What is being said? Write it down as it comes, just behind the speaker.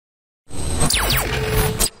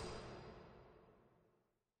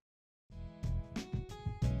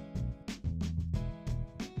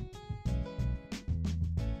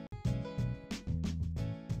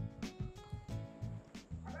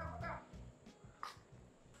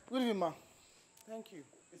Good evening, ma. Thank you.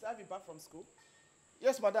 Is Ivy back from school?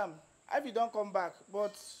 Yes, madam. Ivy don't come back,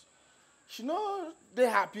 but she know they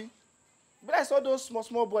happy. But I saw those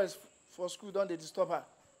small boys for school, don't they disturb her?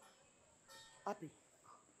 Happy,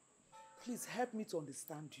 please help me to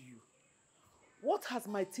understand you. What has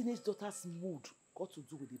my teenage daughter's mood got to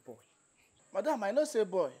do with the boy? Madam, I know say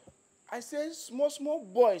boy. I say small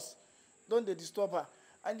boys, don't they disturb her?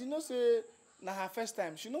 And you know say, na her first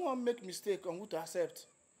time. She no want make mistake on who to accept.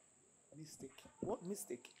 Mistake? What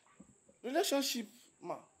mistake? Relationship,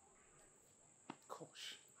 ma.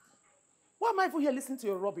 Gosh. Why am I even here listening to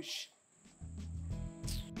your rubbish?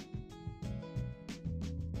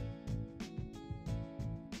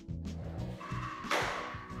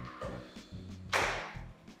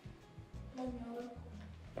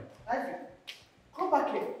 Ivy, come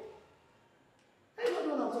back here. I don't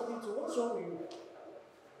know what I'm talking to. What's wrong with you?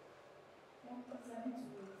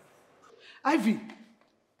 Ivy,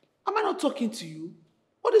 am I not talking to you?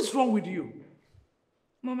 What is wrong with you?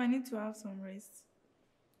 Mom, I need to have some rest.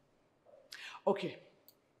 Okay.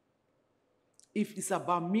 If it's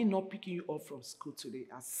about me not picking you up from school today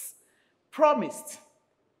as promised,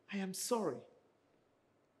 I am sorry.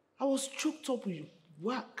 I was choked up with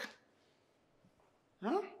work.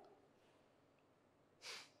 Huh?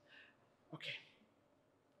 Okay.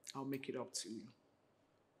 I'll make it up to you.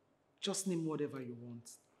 Just name whatever you want.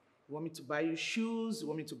 You want me to buy you shoes? You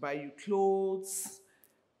want me to buy you clothes?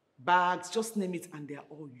 Bags? Just name it and they're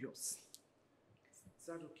all yours. Is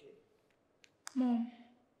that okay? Mom,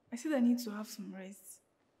 I said I need to have some rest.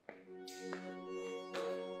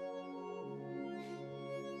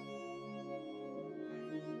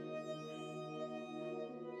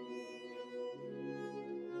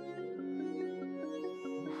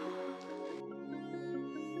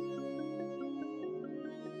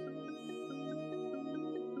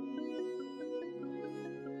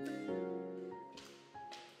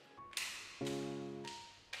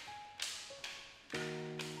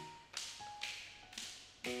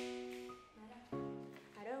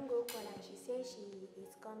 She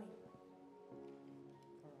is coming.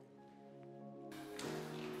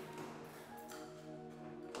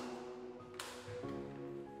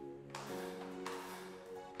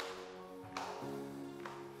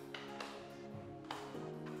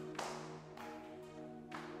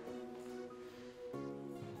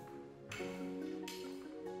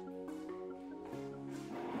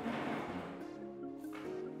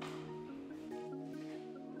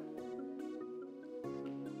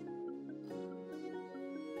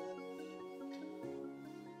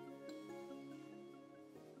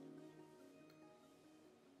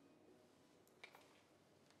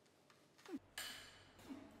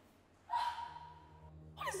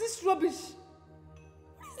 What is this rubbish?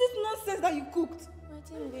 What is this nonsense that you cooked?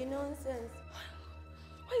 What be nonsense?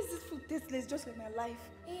 Why is this food tasteless just like my life?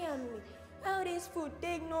 Hear me. How this food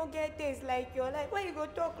take no get taste like your life? Why you go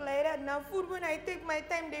talk like that? Now food when I take my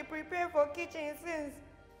time they prepare for kitchen since.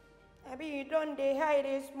 Abi you don't they hide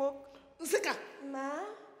they smoke. Nsika! Ma?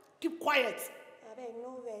 Keep quiet. I beg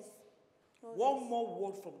no verse. One more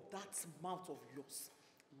word from that mouth of yours.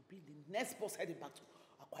 You'll be the next boss heading back to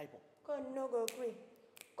Akwa Ibom. God no go agree.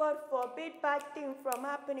 God forbid bad thing from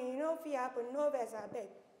happening. You know if it happen, no verse I beg.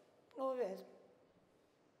 No verse.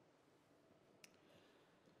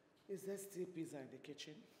 Is there still pizza in the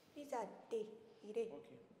kitchen? Pizza day. Eat it.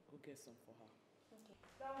 Okay, go get some for her. Okay.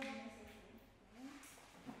 That was necessary.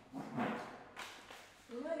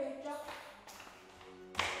 You know they chop.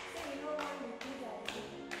 Say you don't want the pizza again.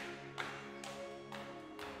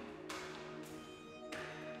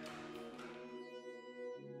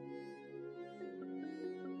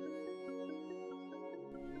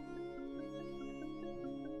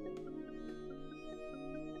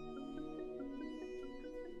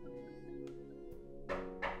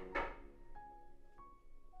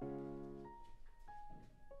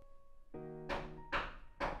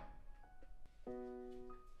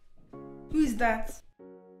 Who is that?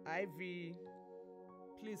 Ivy,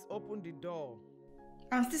 please open the door.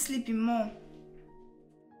 I'm still sleeping, Mom.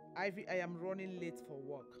 Ivy, I am running late for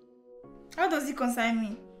work. How does it concern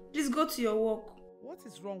me? Please go to your work. What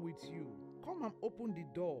is wrong with you? Come and open the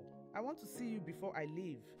door. I want to see you before I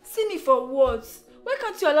leave. See me for what? Why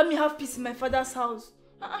can't you allow me have peace in my father's house?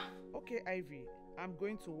 Okay, Ivy, I'm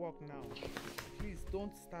going to work now. Please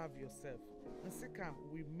don't starve yourself. Nsikam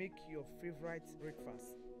will make your favorite breakfast.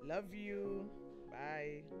 Love you.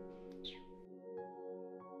 Bye.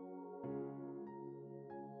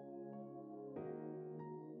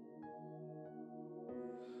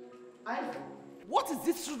 Ivy, what is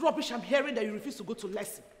this rubbish I'm hearing that you refuse to go to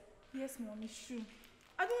lesson? Yes, Mom, it's true.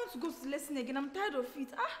 I don't want to go to the lesson again. I'm tired of it.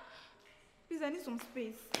 Please, I need some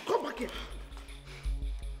space. Come back here.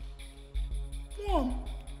 Mom,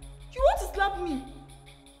 you want to slap me?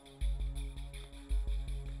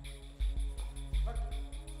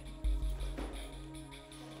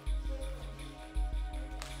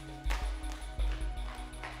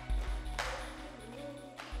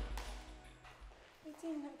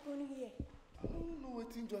 Wetin happen here? I don't know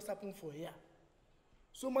what thing just happened for here.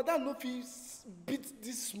 So madam no fit beat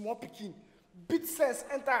this small pikin, beat sense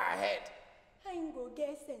enter her head. How you go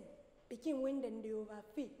get sense? Pikin when dem dey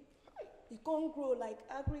overfeed. E can't grow like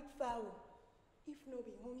agric fowl. If no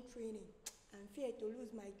be home training, I'm fear to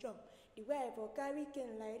lose my job. The way I for carry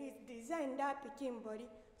cane like this, design that pikin body,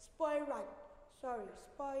 spoil rat. Sorry,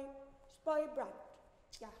 spoil brat.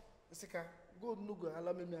 Yeah. Jessica, God no go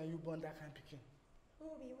allow me and you born that kind pikin. Who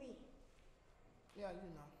be we? Yeah,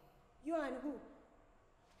 you now. You and who?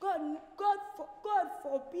 God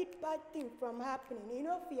forbid bad thing from happening. You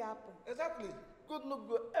know if it happen. Exactly. God no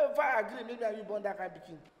go ever agree maybe and you born that kind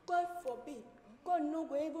pikin. God forbid. God no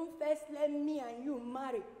go even first let me and you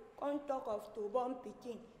marry. Can't talk of to born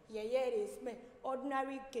pikin. Yeah, they smell.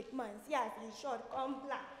 Ordinary gate man. See as he short, come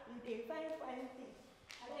black. You dey fine thing.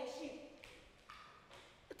 I like shit.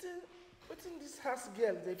 What's in this house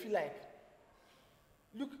girl they feel like?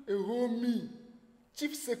 Look, a homie,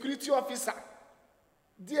 chief security officer,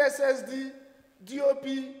 DSSD, DOP,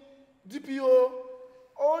 DPO,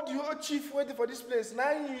 all the whole chief waiting for this place.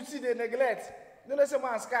 Now you see they neglect. Don't let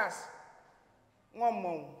someone scarce. One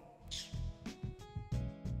more.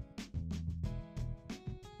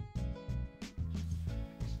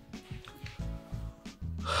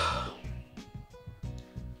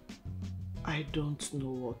 I don't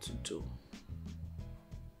know what to do.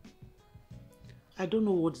 I don't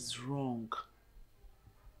know what is wrong.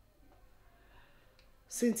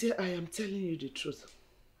 Cynthia, I am telling you the truth.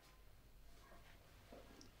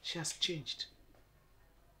 She has changed.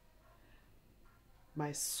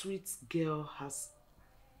 My sweet girl has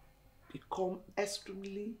become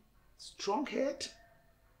extremely strong-headed,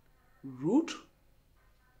 rude,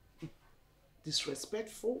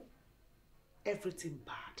 disrespectful, everything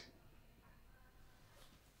bad.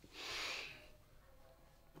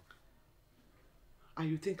 And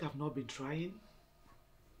you think I've not been trying?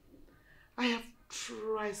 I have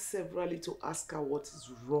tried severally to ask her what is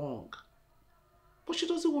wrong. But she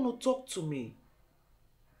doesn't want to talk to me.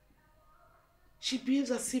 She behaves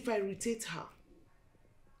as if I irritate her.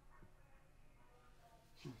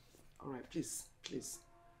 All right, please.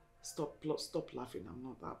 Stop laughing. I'm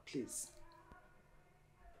not that, please.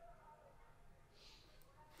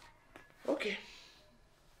 Okay.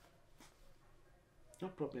 No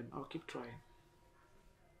problem. I'll keep trying.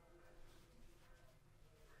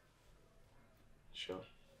 Sure.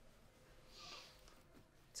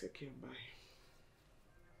 Take care. Bye.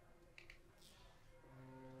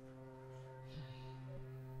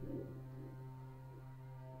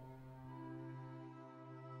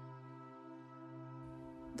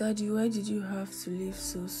 Daddy, why did you have to leave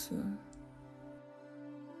so soon?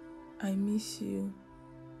 I miss you.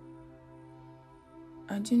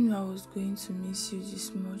 I didn't know I was going to miss you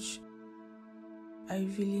this much. I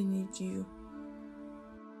really need you.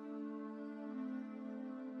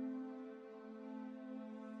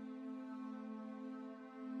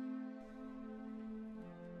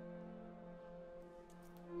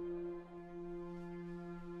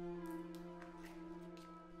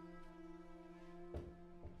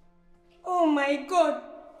 Oh my God!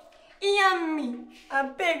 Hear me! I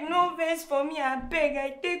beg, no vex for me. I beg,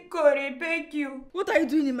 I take God, I beg you. What are you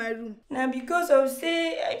doing in my room? Now because of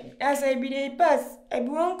say, as I be dey pass, I be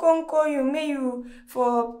wan come call you, make you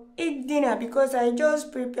for eat dinner because I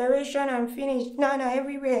just preparation and finish. Now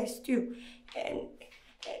everywhere still. And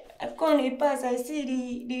I come dey pass, I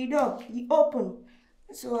see the door, e open.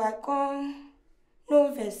 So I come,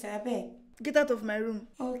 no vex, I beg. Get out of my room.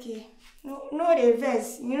 Okay. No dey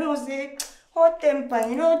vex. You know say hot temper,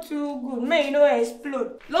 you know too good. May you no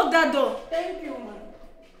explode. Lock that door. Thank you, man.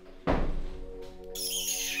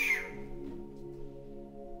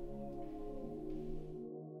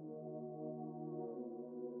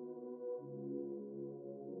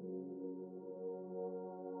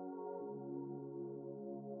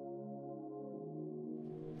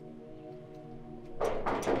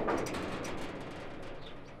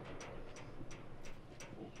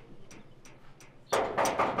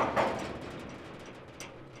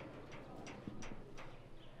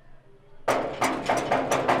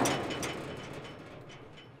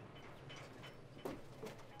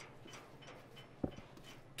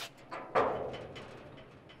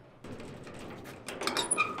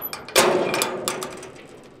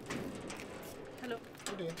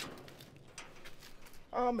 morning.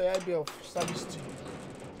 How may I be of service to you?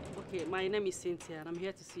 Okay, my name is Cynthia and I'm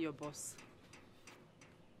here to see your boss.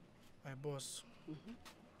 My boss?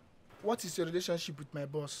 What is your relationship with my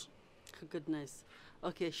boss? Goodness.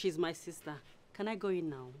 Okay, she's my sister. Can I go in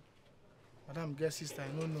now? Madam, guess sister,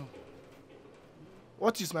 I don't know.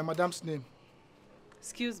 What is my madam's name?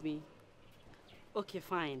 Excuse me. Okay,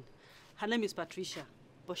 fine. Her name is Patricia,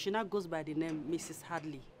 but she now goes by the name Mrs.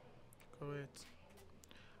 Hadley. Correct.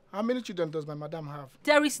 How many children does my madam have?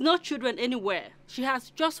 There is no children anywhere. She has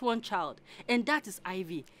just one child, and that is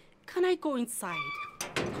Ivy. Can I go inside?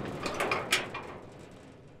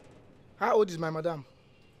 How old is my madam?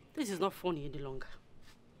 This is not funny any longer.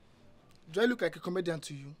 Do I look like a comedian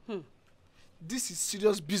to you? This is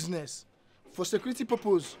serious business. For security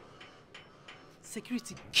purpose.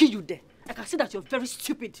 Security, kill you there. I can see that you're very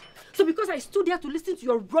stupid. So because I stood there to listen to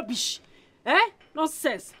your rubbish,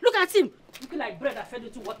 nonsense. Look at him. Looking like bread that fed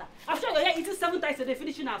into water. I'm sure you're here eating 7 times a day,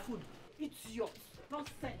 finishing our food. Idiot.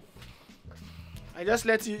 Nonsense. I just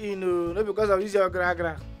let you in, not because of this your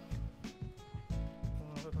gra-gra.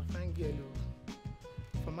 Oh, fine girl.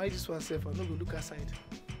 If I marry this one safe, I'm not going to look aside.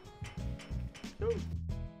 No.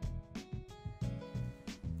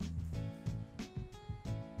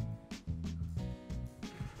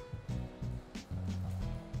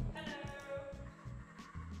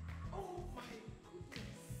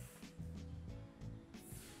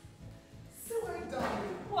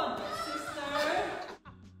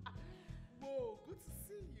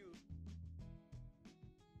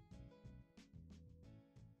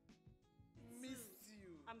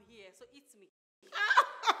 I'm here, so eat me.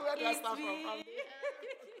 Where do I start Eat from? me.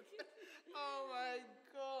 Oh my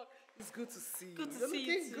God. It's good to see you. Good to You're see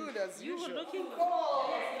you looking too. good as You usual. were looking good. Come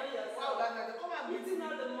and meet me. All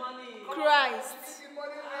the money. Christ.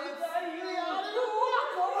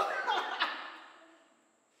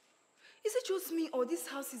 Is it just me or this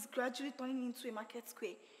house is gradually turning into a market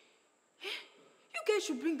square? You guys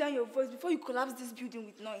should bring down your voice before you collapse this building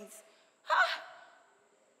with noise.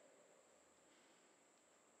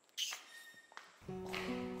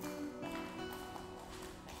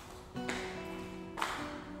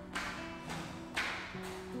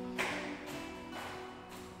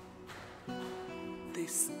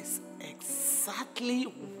 This is exactly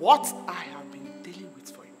what I have been dealing with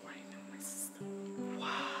for a while now, my sister.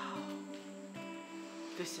 Wow.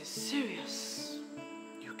 This is serious.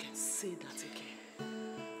 You can say that again.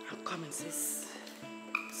 I'm coming, sis.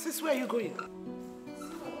 Sis, where are you going?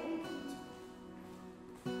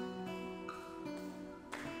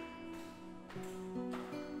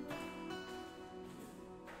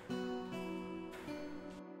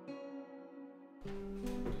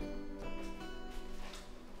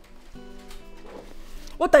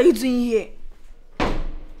 What are you doing here?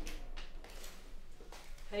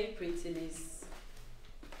 Hey, prettiness.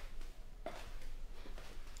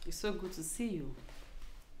 It's so good to see you.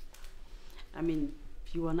 I mean,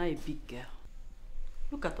 you are now a big girl.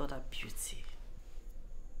 Look at all that beauty.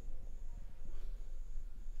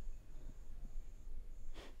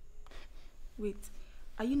 Wait,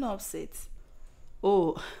 are you not upset?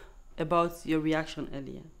 Oh, about your reaction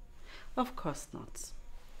earlier? Of course not.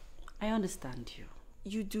 I understand you.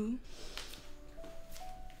 You do?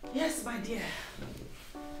 Yes, my dear.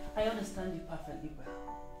 I understand you perfectly well.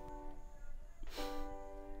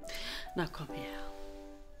 Now come here.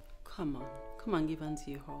 Come on. Come and give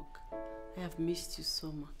Auntie a hug. I have missed you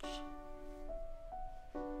so much.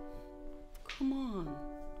 Come on.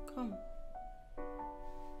 Come.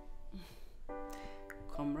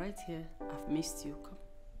 Come right here. I've missed you. Come.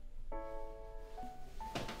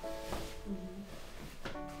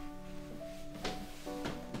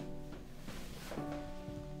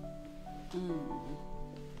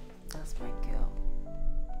 That's my girl.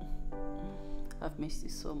 I've missed you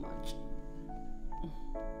so much.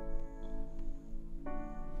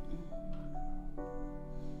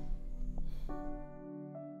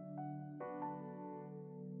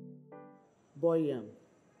 Boy,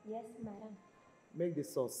 Yes, madam. make the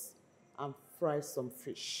sauce and fry some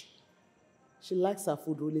fish. She likes her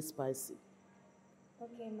food really spicy.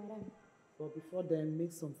 Okay, madam. But before then,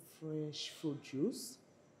 make some fresh fruit juice.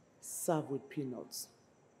 Serve with peanuts.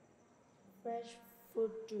 Fresh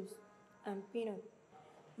fruit juice and peanut.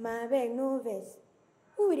 My beg, no vex.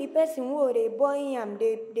 Who be the person who they boil yam,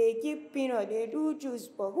 they give peanut, they do juice,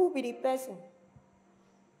 but who be the person?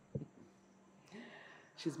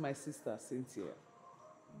 She's my sister, Cynthia.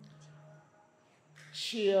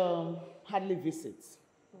 She hardly visits.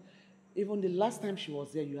 Even the last time she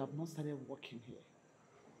was there, you have not started working here.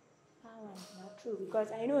 How am not true?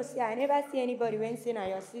 Because I know, see, I never see anybody when saying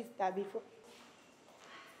your sister before.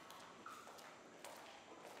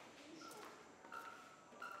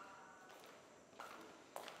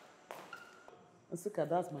 Nsika,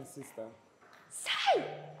 that's my sister. Say!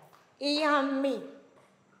 Yummy!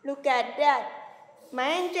 Look at that. My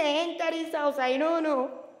angel entered this house, I don't know.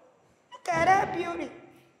 Look at that beauty.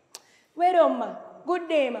 Wait on, ma. Good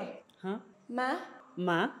day, ma. Huh? Ma?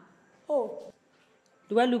 Ma? Oh,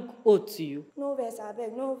 Do I look old to you? no verse, I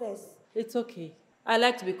beg, no verse. It's okay. I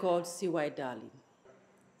like to be called CY darling.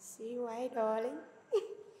 See why, darling?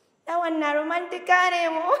 That one na romantic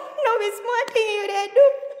name, oh. No be small thing you dey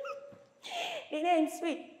do. The name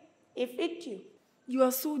sweet. It fit you. You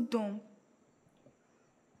are so dumb.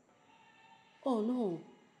 Oh, no.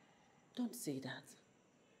 Don't say that.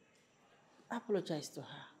 Apologize to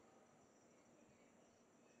her.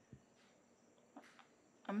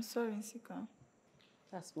 I'm sorry, Nsika.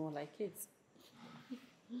 That's more like it.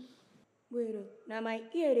 Wait, now my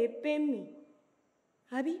ear they pain me.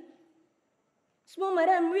 Abi? Small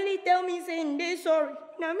madam really tell me saying they sorry.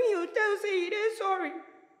 Now me you tell say they sorry.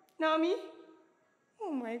 Now me?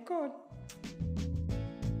 Oh my God.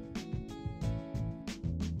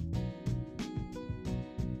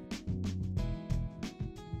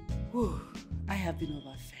 Whew, I have been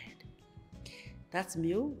overfed. That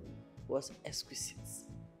meal was exquisite.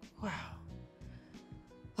 Wow.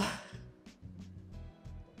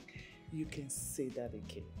 You can say that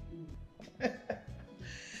again.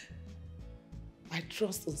 I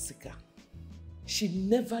trust Nsika. She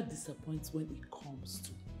never disappoints when it comes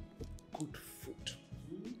to good food.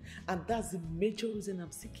 And that's the major reason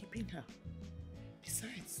I'm still keeping her.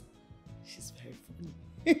 Besides, she's very funny.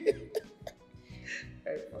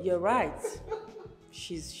 You're right.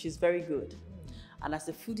 She's very good. And as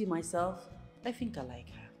a foodie myself, I think I like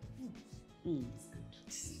her. Mm.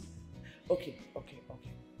 Okay.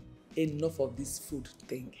 Enough of this food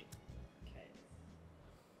thing. Okay.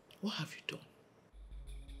 What have you done?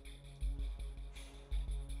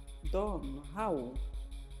 Done? How?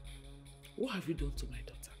 What have you done to my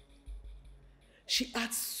daughter? She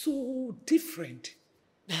acts so different.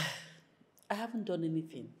 I haven't done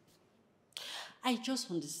anything. I just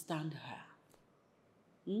understand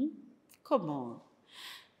her. Hmm? Come on.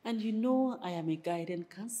 And you know I am a guidance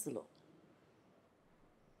counselor.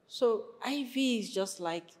 So Ivy is just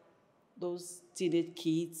like those teenage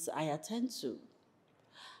kids I attend to.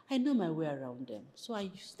 I know my way around them, so I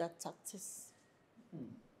use that tactics.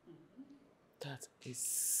 That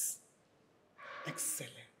is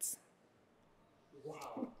excellent.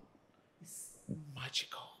 Wow. It's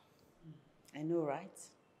magical. I know, right?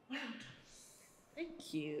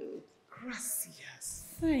 Thank you. Gracias.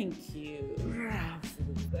 Thank you. Bravo.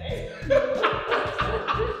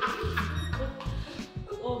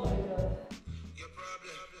 Oh my God. Your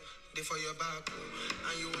problem, they for your back,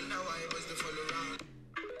 and you wonder why it was the follow around.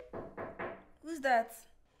 Who's that?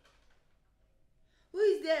 Who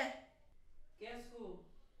is there? Guess who?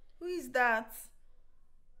 Who is that?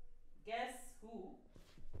 Guess who?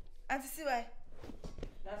 Auntie CY.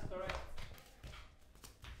 That's correct.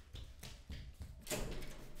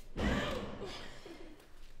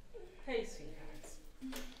 Hey, sweetheart.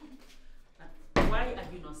 Why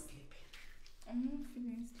are you not sleeping? I'm not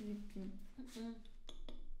feeling sleepy.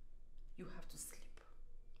 You have to sleep.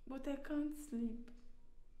 But I can't sleep.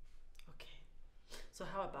 Okay. So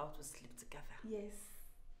how about we sleep together? Yes.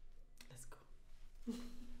 Let's go.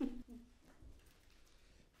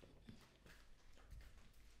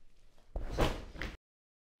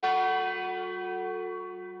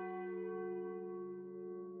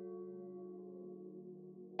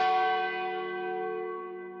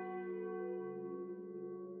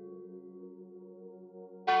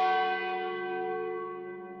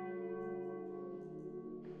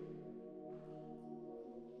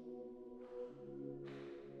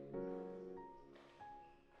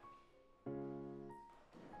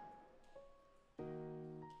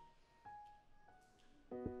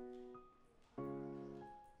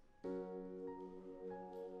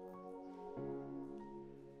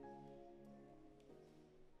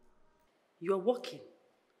 You're working.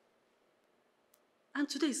 And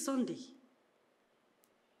today is Sunday.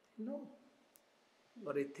 No.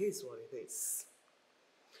 But it is what it is.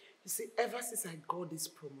 You see, ever since I got this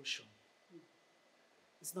promotion,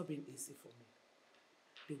 it's not been easy for me.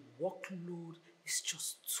 The workload is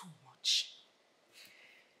just too much.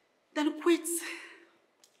 Then quit.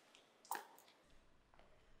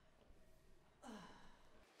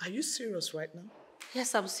 Are you serious right now?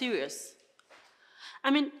 Yes, I'm serious. I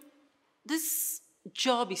mean, this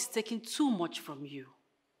job is taking too much from you.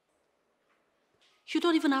 You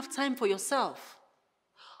don't even have time for yourself.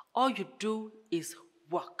 All you do is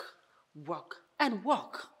work, work, and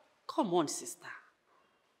work. Come on, sister.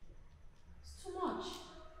 It's too much.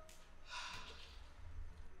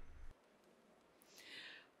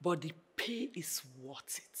 but the pay is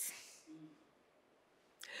worth it.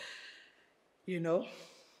 You know,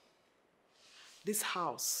 this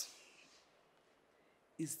house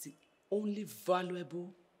is the only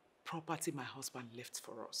valuable property my husband left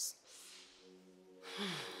for us.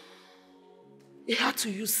 He had to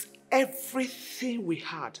use everything we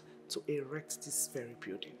had to erect this very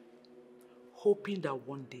building, hoping that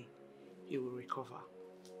one day he will recover.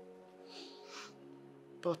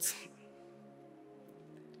 But,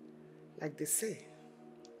 like they say,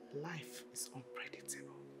 life is unpredictable.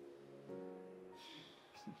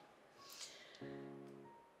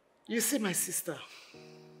 You see, my sister,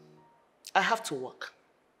 I have to work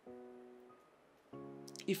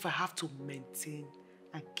if I have to maintain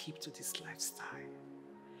and keep to this lifestyle.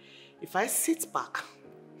 If I sit back,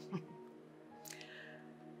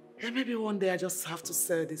 then maybe one day I just have to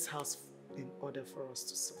sell this house in order for us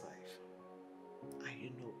to survive. And you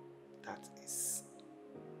know, that is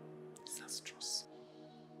disastrous.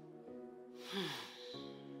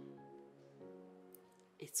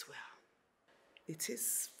 It's well. It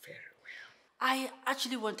is very well. I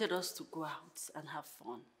actually wanted us to go out and have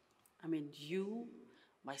fun. I mean, you,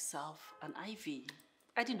 myself, and Ivy.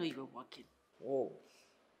 I didn't know you were working. Oh,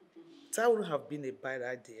 that would have been a bad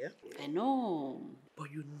idea. I know.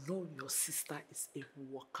 But you know your sister is a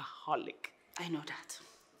workaholic. I know that.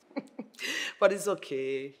 But it's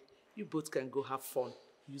okay. You both can go have fun.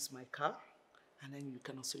 Use my car, and then you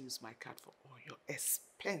can also use my card for all your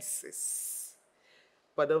expenses.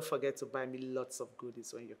 But don't forget to buy me lots of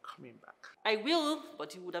goodies when you're coming back. I will,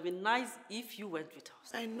 but it would have been nice if you went with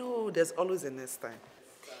us. I know, there's always a next time.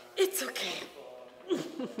 It's okay.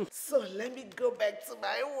 So let me go back to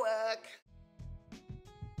my work.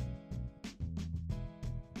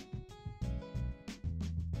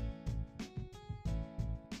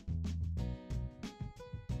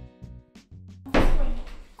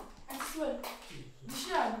 I swear. Did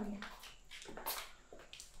she agree?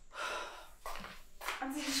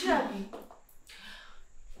 Auntie, did she agree?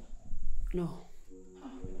 No.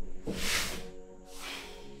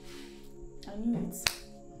 I knew it.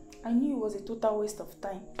 I knew it was a total waste of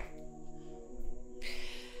time.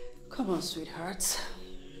 Come on, sweetheart.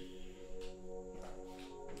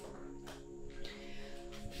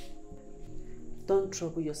 Don't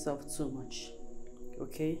trouble yourself too much,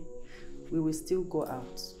 okay? We will still go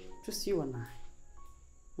out. Just you and I.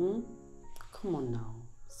 Come on now.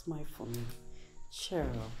 Smile for me. Cheer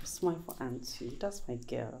up. Smile for Auntie. That's my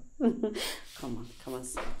girl. Come on,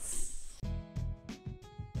 sit.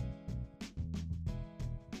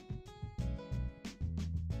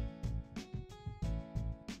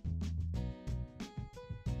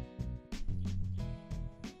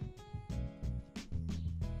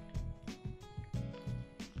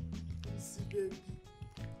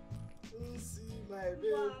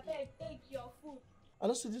 Take your food. I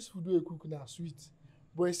don't see this food wey you cook now sweet,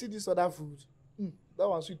 but you see this other food, that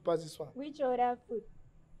one sweet pass this one. Which other food?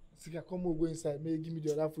 See, come on, go inside. May you give me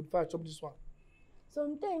the other food before I chop this one.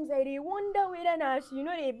 Sometimes I dey wonder whether na as you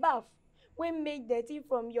know dey baff when make dirty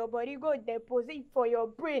from your body go deposit for your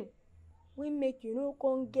brain, when make you no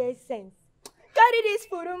come get sense. Carry this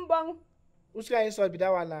food bang. Which kind of insult be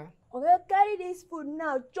that one now? Okay, carry this food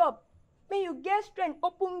now, chop. May you get strength,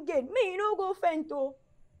 open gate. May you no go faint oh.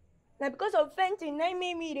 Now because of fainting, now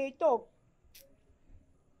make me dey talk.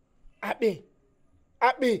 Happy,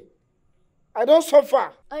 I don't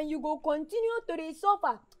suffer. And you go continue to dey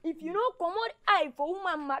suffer if you no comot eye for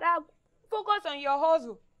woman matter. Focus on your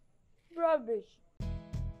hustle. Rubbish.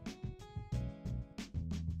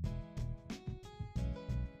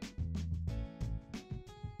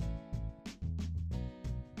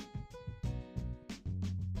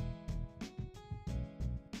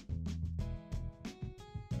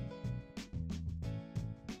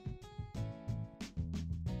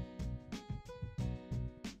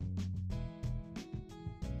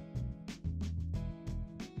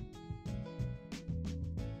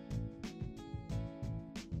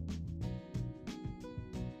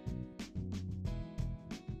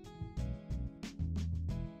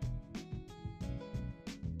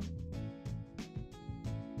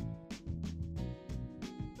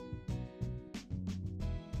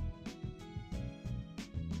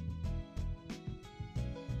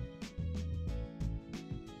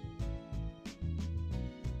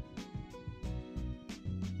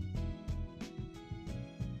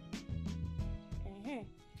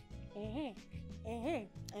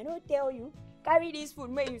 I don't tell you. Carry this food,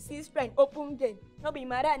 may you see strength, open gate. No be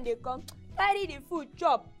mad and they come. Carry the food,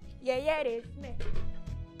 chop. Yeah, they smell.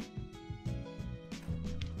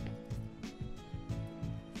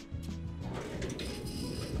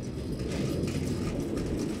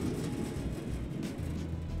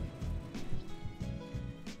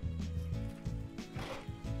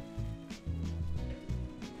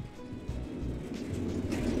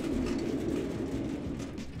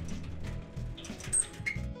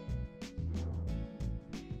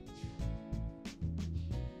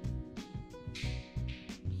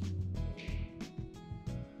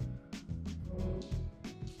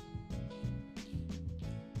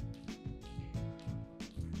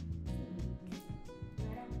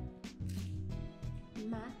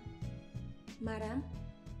 Madam?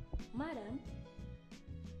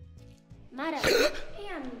 Hey,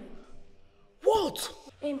 I'm What?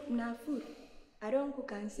 na food. I don't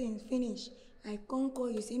cook and since finish. I can't call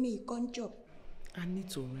you, say me you can't chop. I need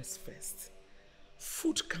to rest first.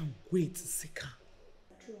 Food can wait, Sika.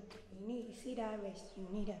 True. You see that rest. You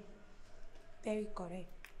need that. Very correct.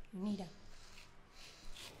 You need that.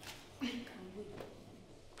 Can wait.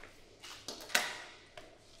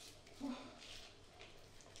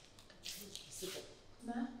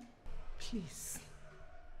 Ma? Please,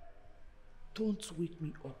 don't wake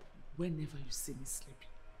me up whenever you see me sleeping.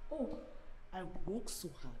 Oh. I work so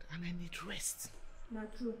hard and I need rest.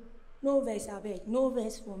 Not true. No verse, I beg. No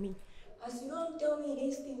verse for me. As you don't tell me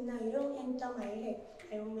this thing now, you don't enter my head.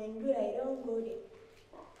 I remember I don't go there.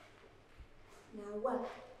 Now what?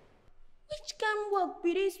 Which can work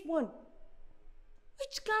be this one?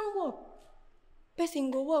 Which can work?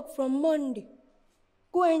 Person go work from Monday.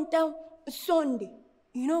 Go enter Sunday.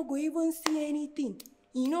 You no go even see anything.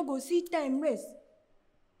 You no go see time rest.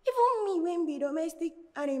 Even me when be domestic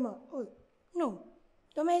animal. Oh, no.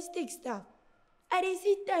 Domestic staff. I dey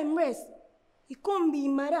see time rest. It can't be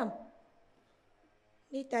madam.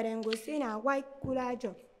 Later then go say na white cooler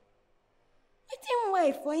job. Wetin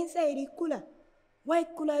wife for inside the cooler?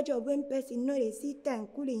 White cooler job when person no dey see time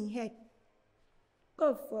cool in head.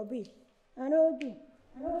 God forbid. I no do.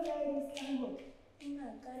 I no like this kind of. I'm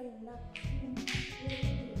not carrying that.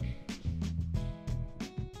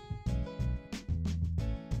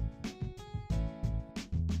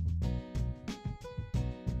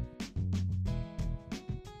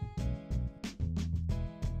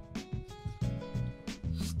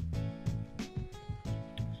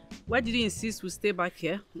 Why did you insist we stay back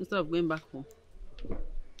here instead of going back home?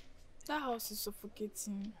 That house is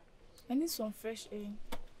suffocating. I need some fresh air.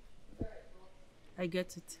 I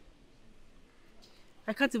get it.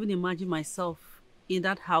 I can't even imagine myself in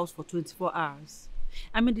that house for 24 hours.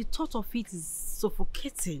 I mean, the thought of it is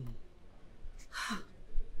suffocating.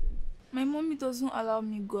 My mommy doesn't allow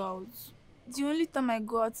me go out. The only time I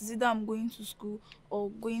go out is either I'm going to school or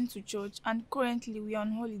going to church, and currently we are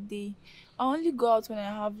on holiday. I only go out when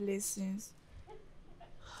I have lessons.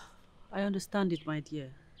 I understand it, my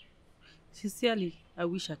dear. Sincerely, I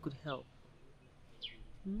wish I could help.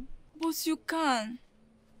 But you can.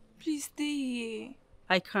 Please stay here.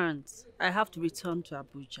 I can't. I have to return to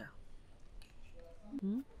Abuja.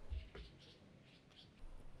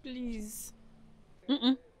 Please.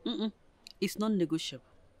 It's non-negotiable,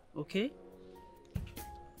 okay?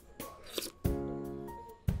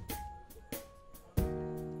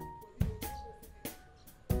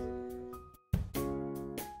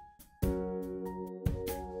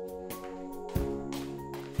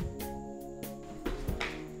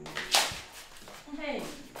 Hey,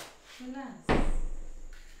 relax.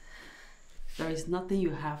 There is nothing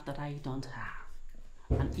you have that I don't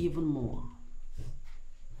have, and even more.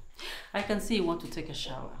 I can see you want to take a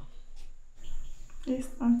shower. Yes,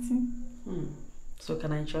 Auntie. So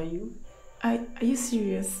can I join you? Are you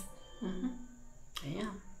serious? I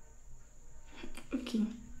am. Okay.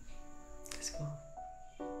 Let's go.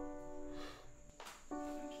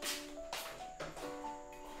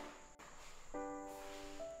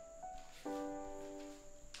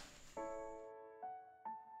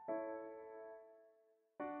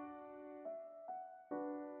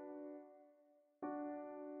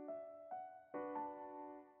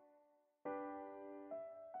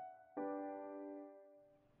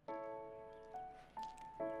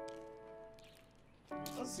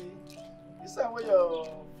 See, this is where your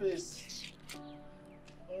face.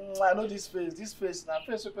 I know this face. This face now,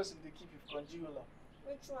 face where person they keep it congeal.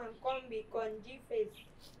 Which one come be conji face?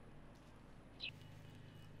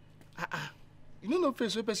 You know no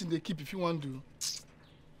face where person they keep if you want to.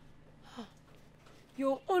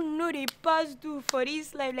 Your own no dey pass do for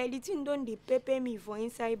this life like the thing don't dey pepper me for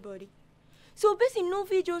inside body. So person no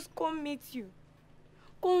fit just come meet you.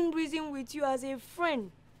 Come reason with you as a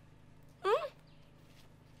friend.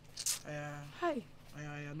 Hi.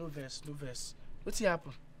 No verse. What's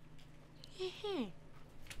happen? I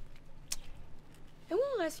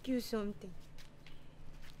want to ask you something.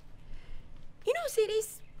 You know, see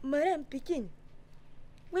this Madam Pikin,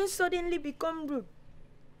 when suddenly become rude,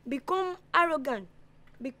 become arrogant,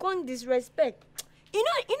 become disrespect. You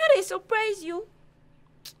know they surprise you.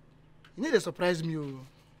 You know they surprise me.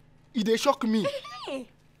 They shock me.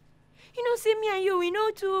 You know, see me and you, we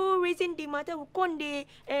know to reason the matter. We come the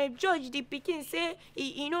judge the Pikin say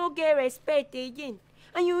he no get respect again.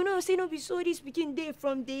 And you know, say no be so this Pikin day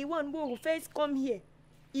from day one when we first come here.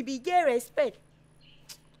 He be get respect.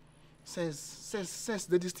 Sense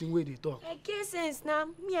dey this thing wey dey talk. I get sense now.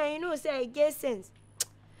 Me, I know say I get sense.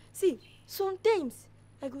 See, sometimes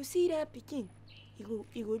I go see that pikin. He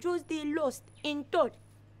go just dey lost in thought.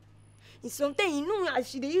 And sometimes you know as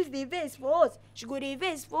she dey use the verse for us. She go dey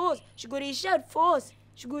verse for us. She go dey shout for us.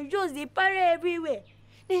 She go just dey parry everywhere.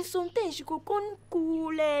 Then sometimes she go come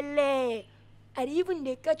coolele. I even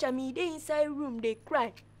dey catch am. He dey inside room dey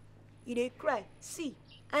cry. He dey cry. See,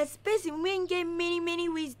 as person wey get many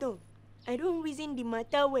wisdom, I don't reason the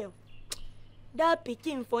matter well. That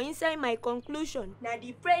pikin for inside my conclusion. Na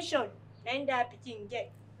depression. Then that pikin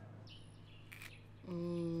get.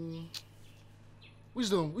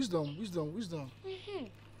 Wisdom.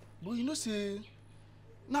 But you know say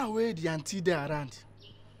now where the auntie dey around,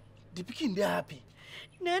 the pikin dey happy.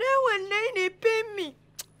 Na that one dey pain me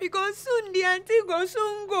because soon the auntie go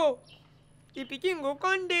soon go. The pikin go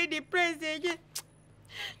come dey depressed again.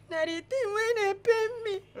 Na the thing wey dey pain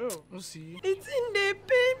me. Oh, you see. The thing dey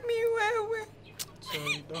pain me well.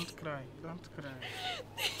 Sorry, don't cry.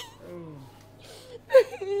 Oh.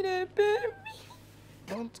 It dey pain me.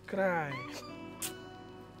 Don't cry.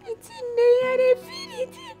 The thing dey feel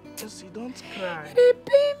it. Josie, don't cry. It dey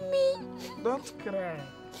pain me. Don't cry.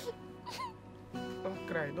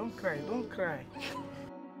 Don't cry.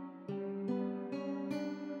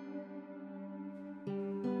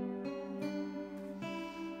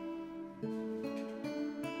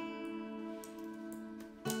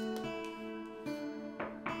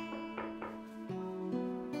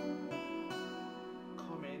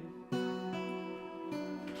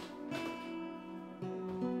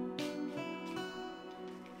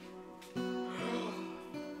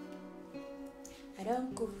 I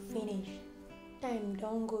don't go finish. Time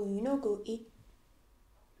don't go. You no go eat.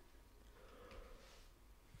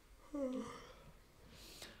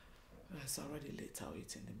 It's already late. I'll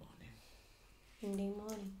eat in the morning. In the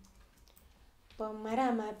morning. But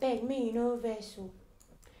madam, I beg me, you know vessel.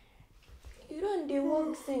 You don't dey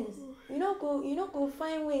work since. You no go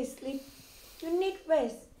find way sleep. You need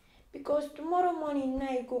rest. Because tomorrow morning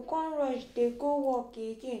night go come rush, they go work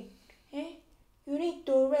again. You need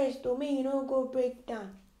to rest to me, you no go break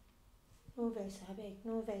down. No verse, I beg,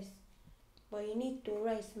 no verse. But you need to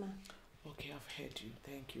rest, ma. Okay, I've heard you.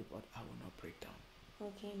 Thank you, but I will not break down.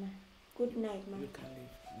 Okay, ma. Good night, ma. You can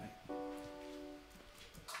leave. Night.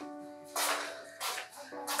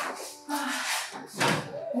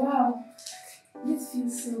 Wow, this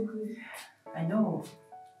feels so good. I know.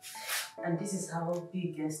 And this is how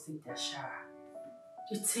big girls take their shower.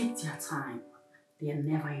 They take their time. They are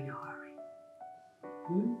never in a hurry.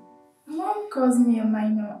 Mom calls me a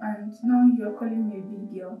minor and now you're calling me a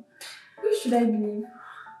big girl. Who should I believe?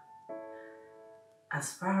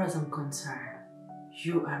 As far as I'm concerned,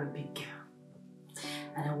 you are a big girl.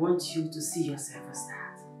 And I want you to see yourself as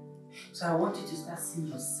that. So I want you to start seeing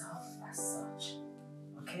yourself as such.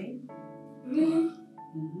 Okay? Really?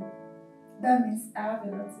 That means I have a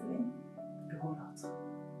lot to learn. A whole lot.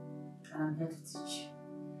 And I'm here to teach you.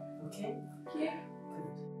 Okay? Yeah.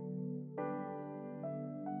 Good.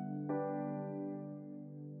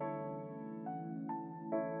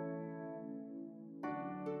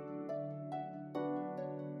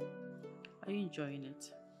 Are you enjoying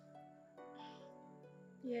it?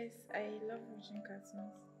 Yes, I love watching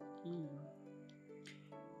cartoons.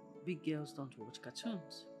 Big girls don't watch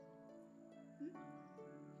cartoons.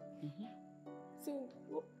 So,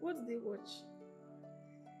 what do they watch?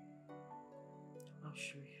 I'll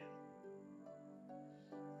show you.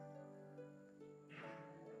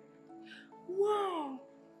 Wow!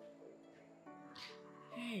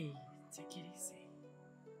 Hey, take it easy.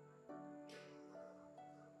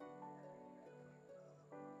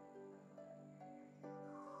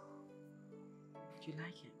 Do you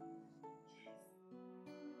like it?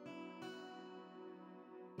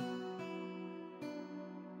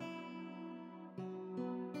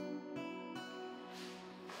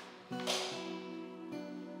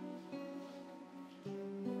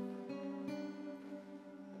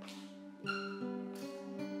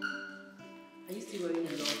 Are you still wearing a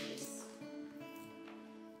long dress?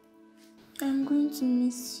 I'm going to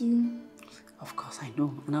miss you. Of course, I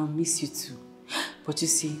know, and I'll miss you too. But you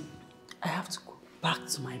see, I have to go back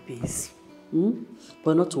to my base.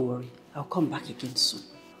 But not to worry, I'll come back again soon.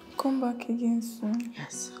 Come back again soon?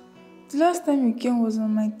 Yes. The last time you came was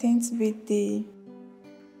on my 10th birthday.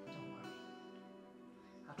 Don't worry.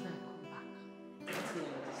 I'll try and come back.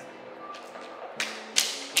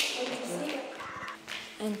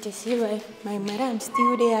 Auntie Sira, my madam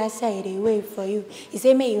still there outside, they wait for you. He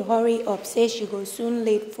say, may you hurry up, say she go soon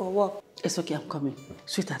late for work. It's okay, I'm coming.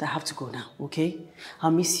 Sweetheart, I have to go now, okay?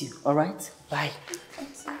 I'll miss you, all right? Bye.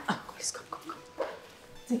 Auntie. Ah, Please come, come, come.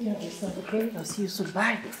 Take care of yourself, okay? I'll see you soon.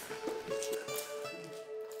 Bye.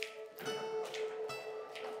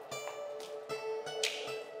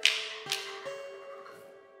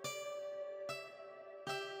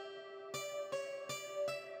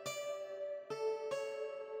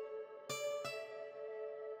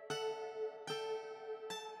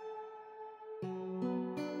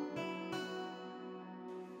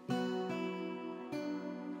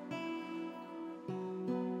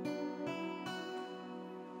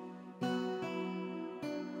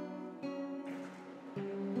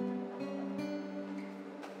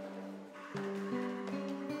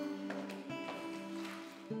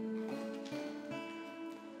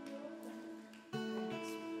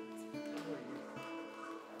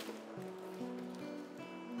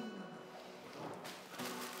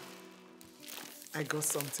 I got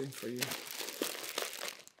something for you.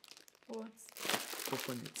 What?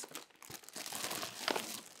 Open it.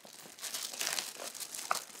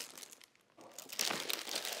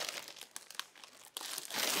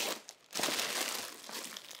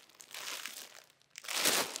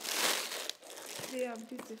 They are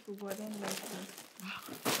beautiful, but I don't like them.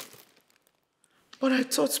 But I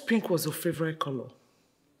thought pink was your favorite color.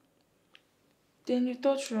 Then you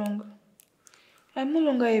thought wrong. I'm no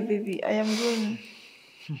longer a baby. I am growing.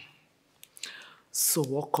 So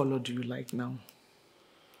what color do you like now?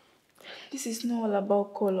 This is not all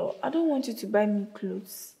about color. I don't want you to buy me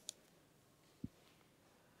clothes.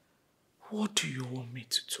 What do you want me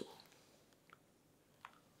to do?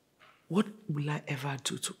 What will I ever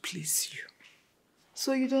do to please you?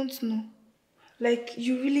 So you don't know? Like,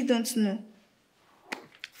 you really don't know?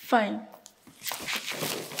 Fine.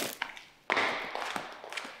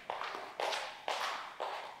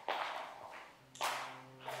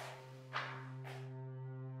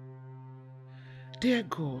 Dear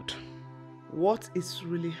God, what is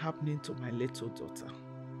really happening to my little daughter?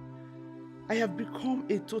 I have become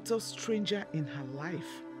a total stranger in her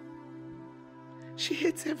life. She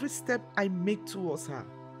hates every step I make towards her.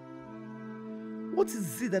 What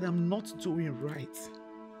is it that I'm not doing right?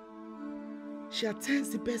 She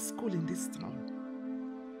attends the best school in this town.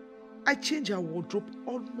 I change her wardrobe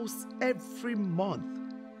almost every month.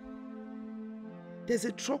 There's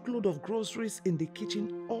a truckload of groceries in the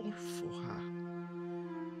kitchen all for her.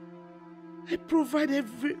 I provide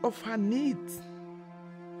every of her needs.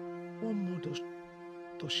 What more does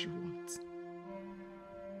she want?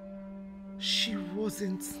 She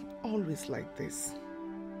wasn't always like this.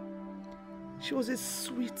 She was a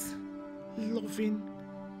sweet, loving,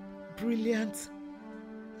 brilliant,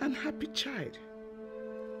 and happy child.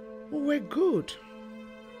 We were good.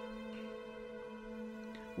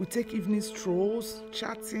 We take evening strolls,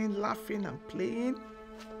 chatting, laughing, and playing.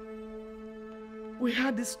 We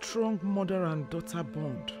had this strong mother and daughter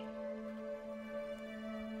bond.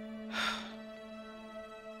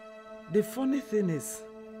 The funny thing is,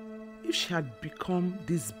 if she had become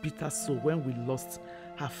this bitter soul when we lost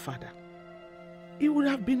her father, it would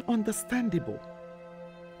have been understandable.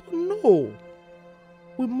 But no,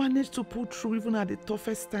 we managed to pull through even at the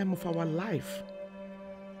toughest time of our life.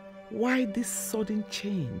 Why this sudden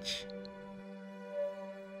change?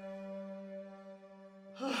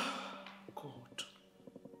 God.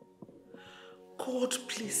 God,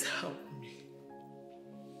 please help me.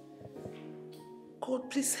 God,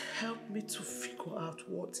 please help me to figure out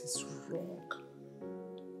what is wrong.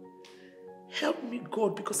 Help me,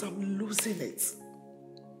 God, because I'm losing it.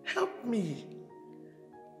 Help me.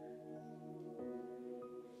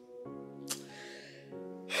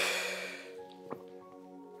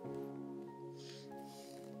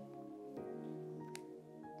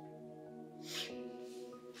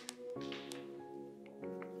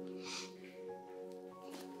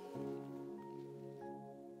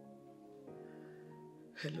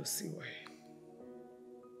 Hello, Siwa.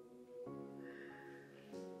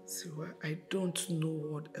 Siwa, I don't know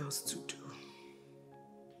what else to do.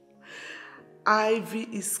 Ivy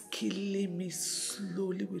is killing me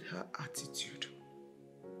slowly with her attitude.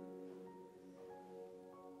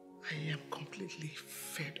 I am completely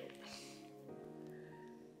fed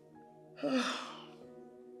up.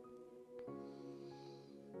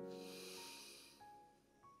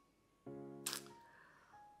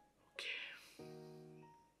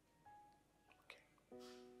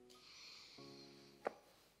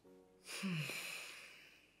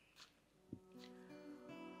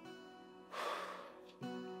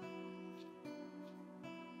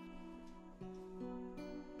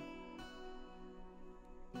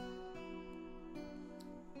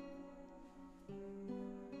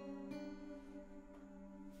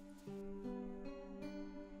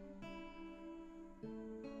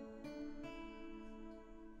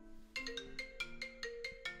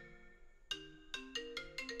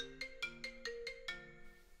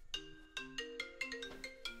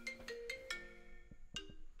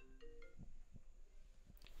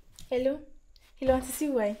 Hello? Hello, Auntie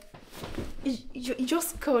CY. You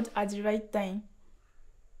just called at the right time.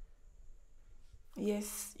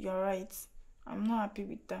 Yes, you're right. I'm not happy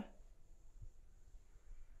with that.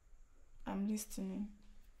 I'm listening.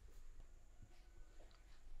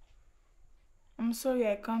 I'm sorry,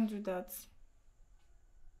 I can't do that.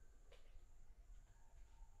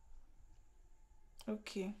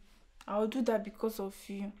 Okay, I'll do that because of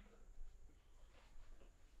you.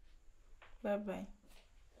 Bye-bye.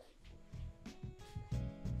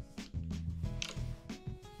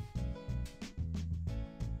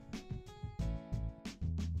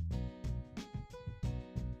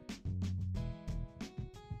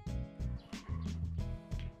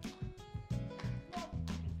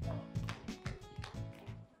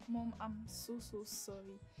 Mom, I'm so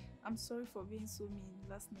sorry. I'm sorry for being so mean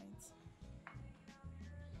last night.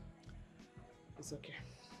 It's okay.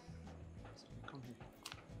 Come here.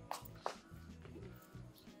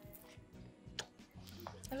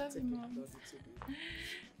 I love you, Mom.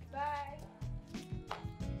 Bye.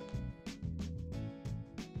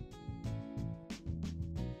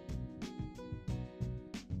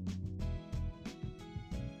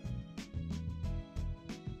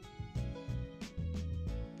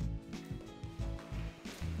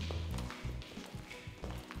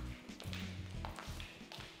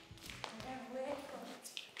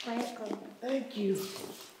 Welcome. Thank you.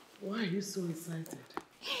 Why are you so excited?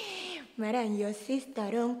 Madam, your sister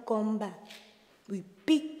don't come back with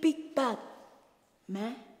big bag.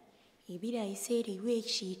 Ma, maybe I say the way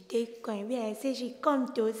she take come, maybe I say she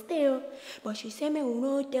come to stay, but she say me will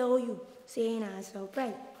not tell you, saying a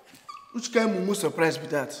surprise. Which kind of mumu surprise be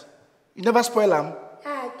that? You never spoil am?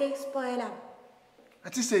 I take spoiler. I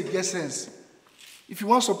think say it get sense. If you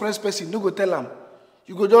want surprise person, no go tell am.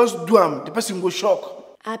 You go just do am, the person go shock.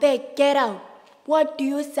 I beg, get out. What do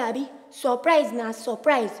you sabi? Surprise na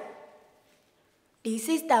surprise. The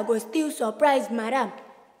sister go still surprise madam.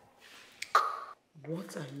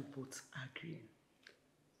 What are you both arguing?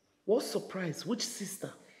 What surprise? Which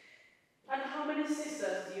sister? And how many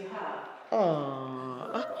sisters do you have?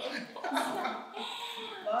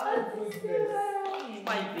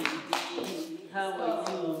 My baby. How are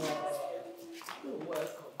you? You're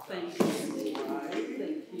welcome. Thank you.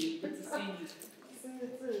 Thank you. Good to see you.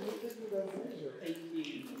 Thank you.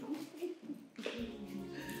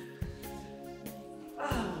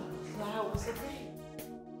 So how was the day?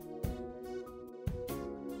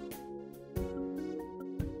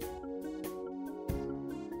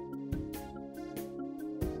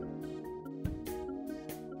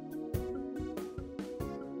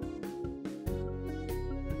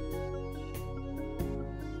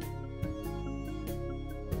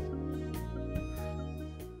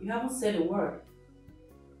 You haven't said a word.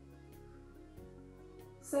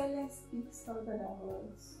 Silence speaks louder than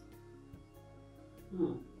words.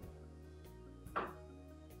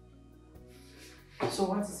 So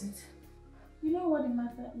what is it? You know what the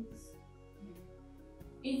matter is?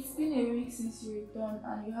 It's been a week since you returned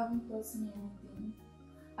and you haven't taught me anything.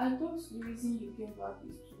 I thought the reason you came back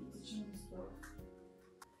is to be teaching me stuff.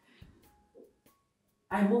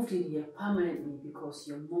 I moved in here permanently because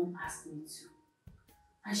your mom asked me to.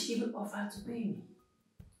 And she even offered to pay me.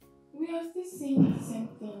 We are still saying the same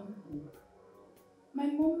thing. My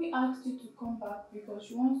mommy asked you to come back because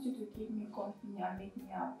she wants you to keep me company and make me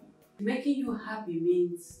happy. Making you happy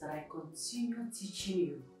means that I continue teaching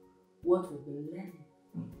you what we've been learning.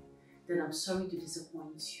 Then I'm sorry to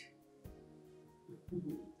disappoint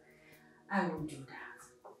you. I won't do that.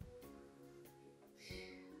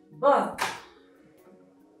 But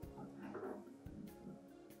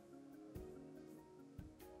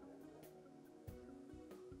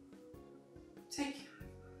take it.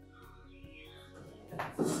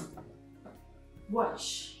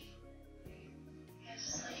 Watch.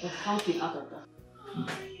 There's something out of that.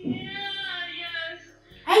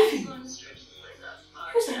 Ivy!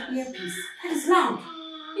 Where's that earpiece? That is loud.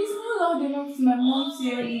 It's not loud enough to my mom's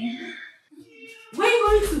hearing. Where are you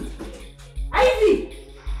going to? Ivy!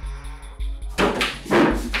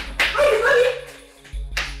 Ivy!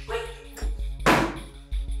 Wait!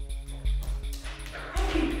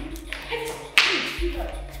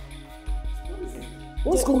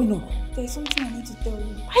 What's going on? There's something I need to tell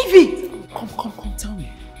you. Ivy! Come, tell me.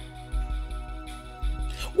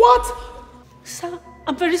 What? Sir,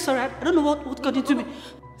 I'm very sorry. I don't know what got into me.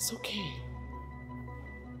 It's okay.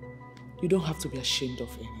 You don't have to be ashamed of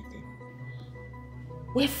anything.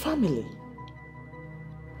 We're family.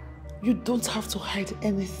 You don't have to hide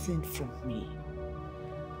anything from me.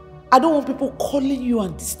 I don't want people calling you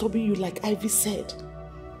and disturbing you like Ivy said.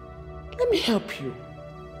 Let me help you.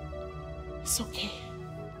 It's okay.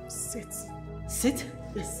 Sit. Sit?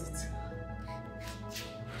 Yes, sit.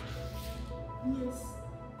 Yes.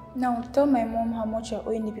 Now tell my mom how much you're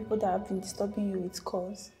owing the people that have been disturbing you with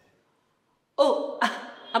calls. Oh,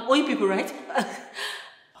 I'm owing people, right?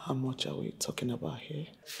 How much are we talking about here?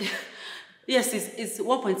 Yes, it's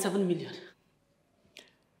 1.7 million.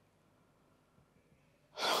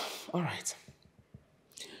 All right.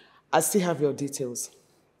 I still have your details.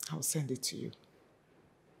 I'll send it to you.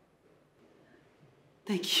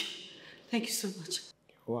 Thank you. Thank you so much.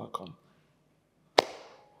 You're welcome.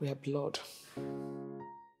 We are blood.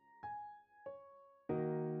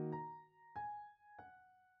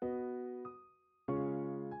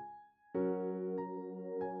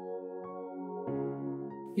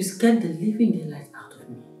 You scared the living daylight out of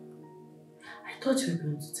me. I thought you were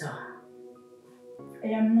going to tell her. I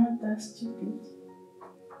am not that stupid.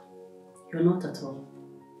 You're not at all.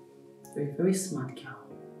 You're a very smart girl.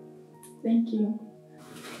 Thank you.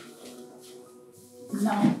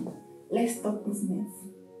 Now, let's talk business.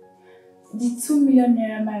 The 2 million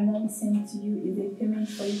naira my mom sent to you is a payment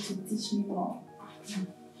for you to teach me more.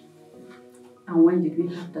 And when did we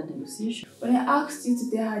have that negotiation? When I asked you to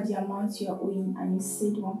tell her the amount you are owing and you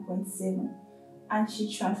said 1.7 and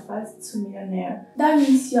she transferred 2 million naira, that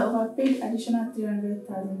means you are overpaid additional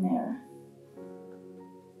 300,000 naira.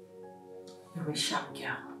 You're a sharp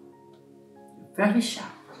girl. You're very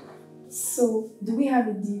sharp. So, do we have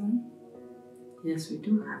a deal? Yes, we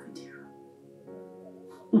do have a deal.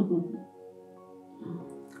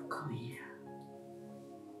 Come here.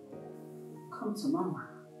 Come to Mama.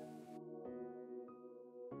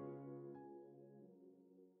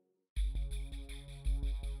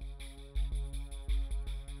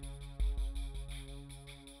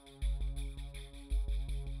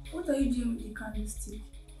 What are you doing with the candlestick?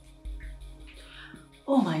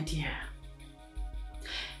 Oh, my dear.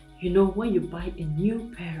 You know, when you buy a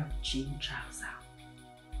new pair of jean trousers,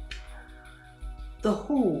 the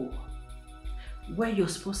hole where you're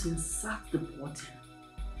supposed to insert the button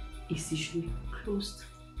is usually closed.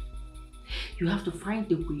 You have to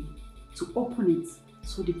find a way to open it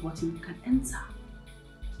so the button can enter.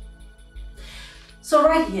 So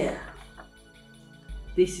right here,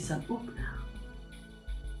 this is an opener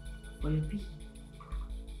for your pee.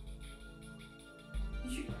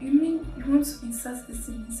 You mean you want to insert this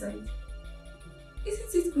thing inside?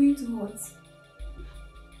 Isn't it going to hurt?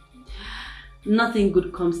 Nothing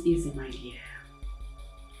good comes easy, my dear.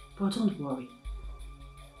 But don't worry.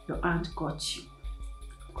 Your aunt got you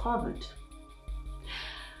covered.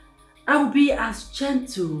 I will be as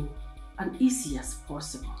gentle and easy as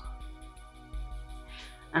possible.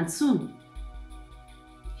 And soon,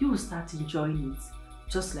 you will start enjoying it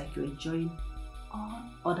just like you're enjoying all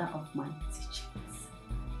other of my teachings.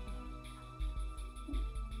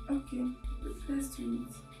 Okay, let's do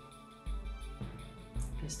it.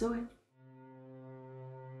 Let's do it.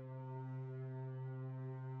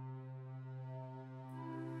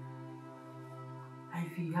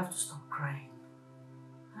 Ivy, you have to stop crying.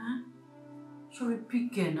 Huh? You're a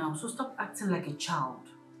big girl now, so stop acting like a child.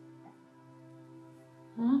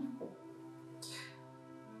 Hmm?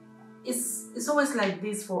 It's always like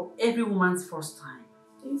this for every woman's first time.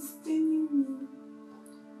 It's paining me.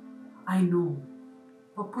 I know,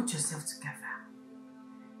 but put yourself together.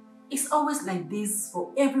 It's always like this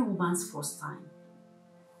for every woman's first time.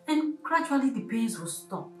 And gradually the pains will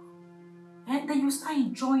stop. And then you start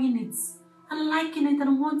enjoying it and liking it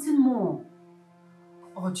and wanting more.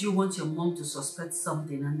 Or do you want your mom to suspect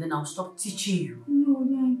something and then I'll stop teaching you? No,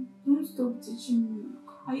 Dad, don't stop teaching me.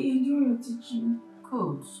 I enjoy your teaching.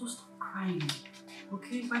 Good, so stop crying.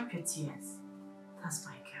 Okay, wipe your tears. That's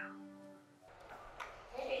my girl.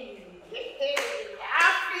 Hey, I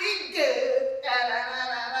feel good.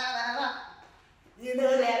 You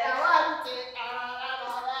know that I want it.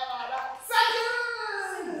 So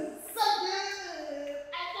good, so good.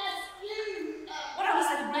 I just feel. What are we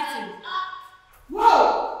celebrating? Whoa!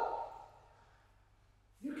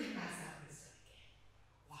 You can ask that question again.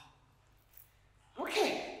 Wow. Okay,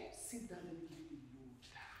 sit down and give me a load.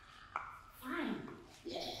 Fine.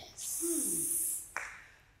 Yes.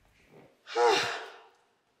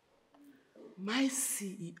 My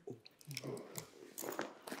CEO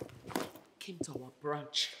came to our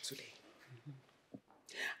branch today.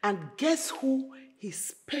 And guess who he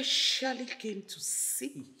specially came to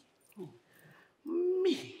see?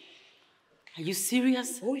 Me. Are you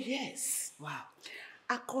serious? Oh, yes. Wow.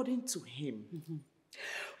 According to him,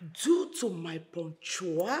 due to my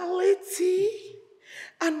punctuality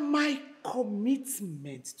and my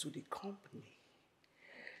commitment to the company,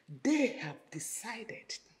 they have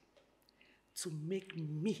decided to make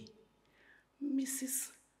me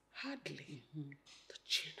Mrs. Hadley, the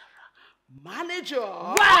general manager.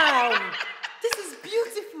 Wow! This is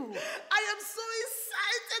beautiful. I am so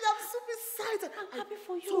excited. I'm super excited. I'm happy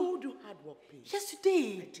for you. Told you hard work pays. Yes, you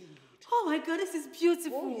did. I did. Oh my God, this is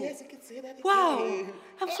beautiful. Oh, yes, you can say that again. Wow!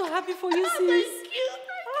 I'm so happy for you, sis. Thank you.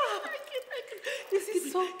 This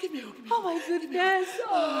is so... Give me a hug. Give me a Oh hug. my goodness.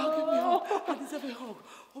 Oh, give me a hug. I deserve a hug.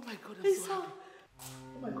 Oh my God, I'm It's so happy.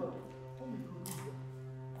 Oh my God. Oh my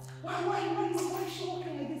God. Why is she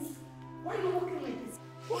walking like this? Why are you walking like this?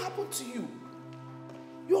 What happened to you?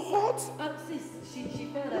 You're hot? Sis, she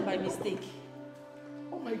fell down by mistake.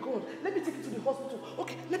 Oh my God. Let me take you to the hospital.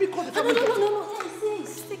 Okay, let me call the No, family doctor. no.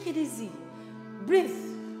 Sis, take it easy. Breathe.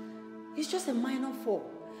 It's just a minor fall.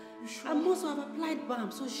 You sure? I'm also have applied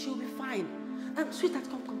balm, so she'll be fine. Sweetheart,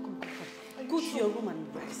 come. Go to your room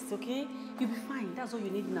and rest, okay? You'll be fine. That's all you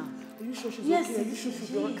need now. Are you sure she's Yes, okay? Are you sure she's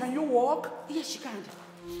she okay? is. Can you walk? Yes, she can.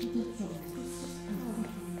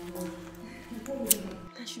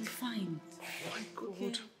 That should be fine. Oh my God.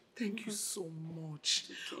 Okay. Thank you so much.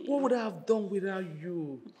 What would I have done without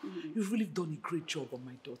you? You've really done a great job on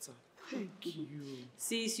my daughter. Thank you.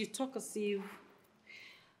 Sis, you talk as if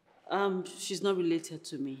she's not related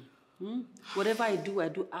to me. Whatever I do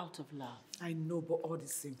out of love. I know, but all the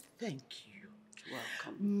same, thank you.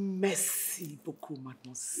 Welcome. Merci beaucoup,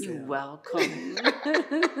 mademoiselle. You're welcome. Wait.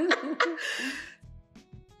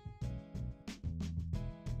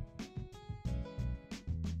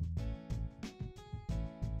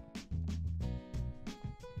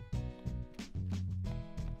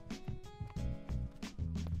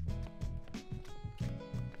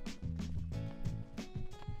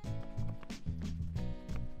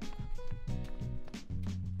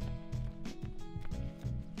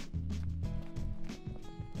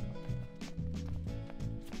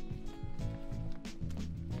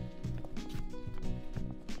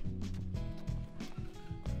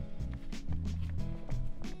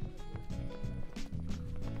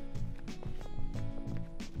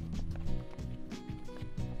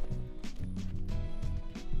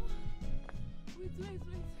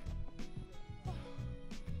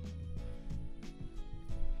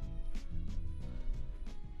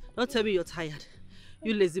 Don't tell me you're tired.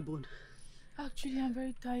 You lazy bone. Actually, I'm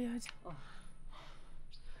very tired. Oh.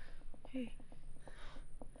 Hey.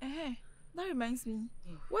 That reminds me.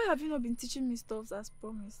 Why have you not been teaching me stuff as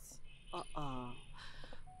promised?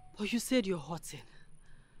 But you said you're hurting.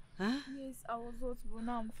 Huh? Yes, I was hot, but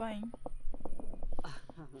now I'm fine.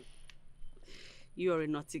 You're a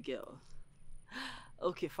naughty girl.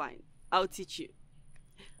 Okay, fine. I'll teach you.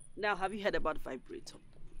 Now, have you heard about vibrator?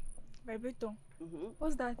 Vibrator?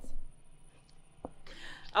 What's that?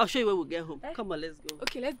 I'll show you when we get home. Come on, let's go.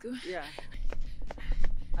 Okay, let's go. Yeah.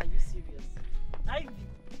 Are you serious? Ivy,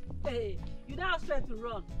 hey, you don't have strength to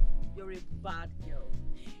run. You're a bad girl.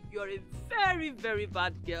 You're a very, very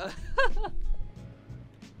bad girl.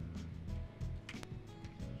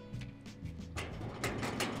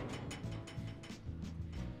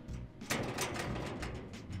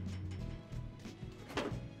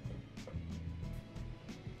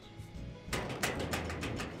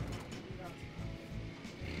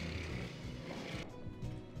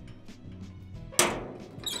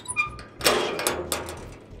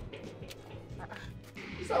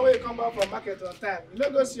 This is how you come back from market on time. You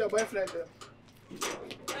don't go see your boyfriend there.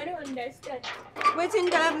 I don't understand. Waiting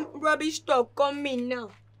that rubbish talk come in now.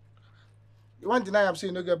 You want deny I'm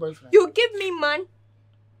saying you no get boyfriend? You give me man.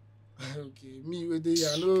 Okay, me with the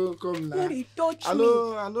I know come now. You touch I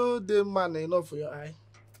know the man enough for your eye.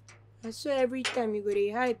 I saw every time you go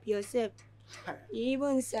to hype yourself. You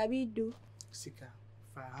even sabi do. Sika,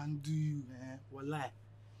 if I handle you, wallah,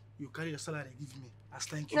 you carry your salary give me. As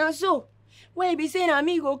thank you. Now so, when you be saying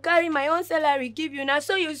me go carry my own salary give you, now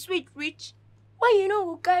so you sweet rich. Why you no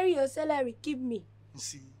go carry your salary give me? You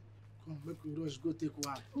see, come make we rush go take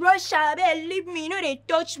one. Rush abeg, leave me, no dey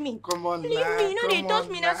touch me. Come on, Leave me, no dey touch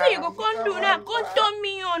me. Now so you go come do now, come turn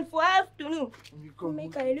me on for afternoon. Come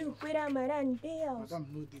Make I look whether madam dey house. Madam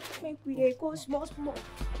no dey. Make we dey go small.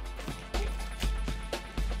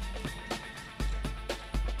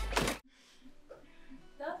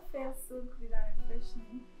 That felt so good and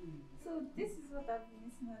refreshing. So this is what I've been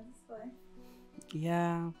missing at this point.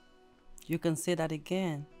 Yeah, you can say that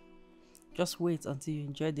again. Just wait until you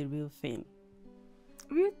enjoy the real thing.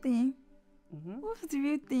 Real thing? What's the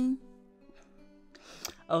real thing?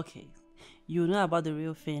 Okay, you know about the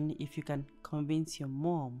real thing if you can convince your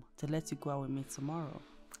mom to let you go out with me tomorrow.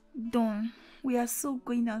 Dawn, we are so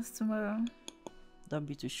going out tomorrow. Don't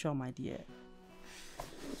be too sure, my dear.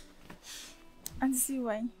 And see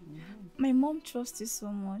why? My mom trusts you so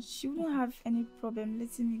much. She wouldn't have any problem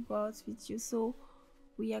letting me go out with you. So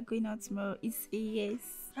we are going out tomorrow. It's a yes.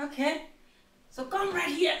 Okay. So come right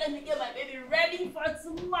here. Let me get my baby ready for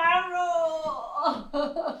tomorrow.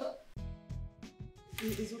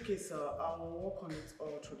 It's okay, sir. I will work on it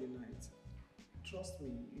all through the night. Trust me,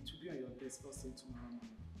 it will be on your desk first thing tomorrow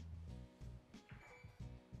morning.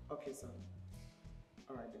 Okay, sir.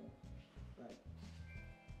 All right then. Bye.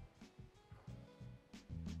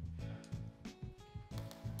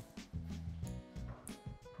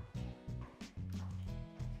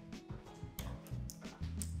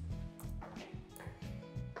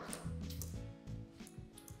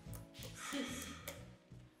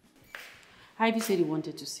 Ivy said he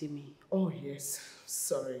wanted to see me. Oh, yes.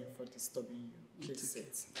 Sorry for disturbing you. Please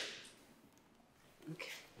sit.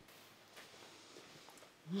 Okay.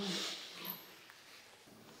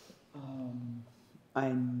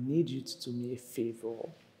 I need you to do me a favor.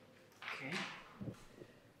 Okay.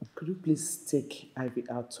 Could you please take Ivy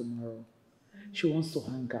out tomorrow? She wants to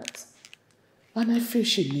hang out. And I feel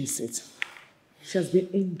she needs it. She has been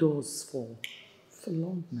indoors for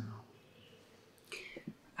long now.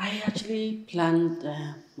 I actually planned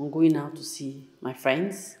on going out to see my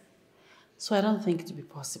friends, so I don't think it will be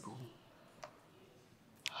possible.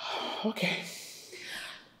 Okay.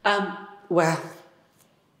 Well,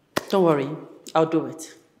 don't worry, I'll do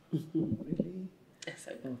it. Really? Yes,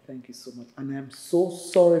 I will. Oh, thank you so much. And I'm so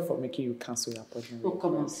sorry for making you cancel your appointment. Oh,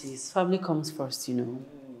 come on, sis. Family comes first, you know.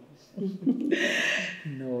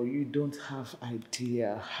 No, you don't have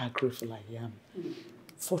idea how grateful I am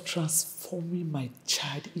for transforming my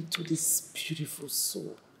child into this beautiful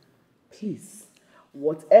soul. Please,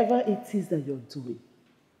 whatever it is that you're doing,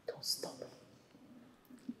 don't stop.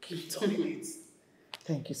 Keep doing it.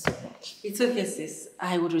 Thank you so much. It's okay, sis.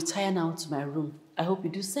 I would retire now to my room. I hope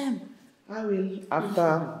you do same. I will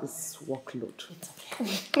after this workload.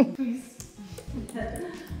 It's okay. Please.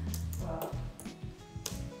 Wow.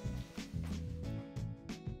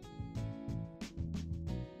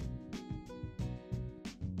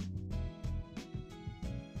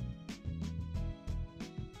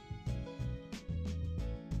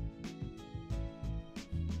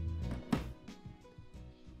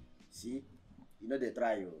 See, you know they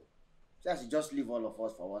try you. Just leave all of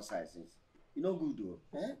us for one side since. You know good though,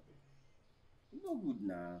 eh? You know good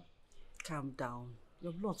now. Calm down.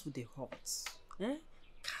 Your blood with the hot. Eh?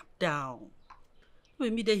 Calm down.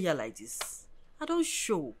 Don't me here like this. I don't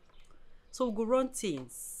show. So we go run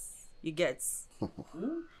things. You get?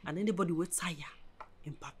 And anybody will tire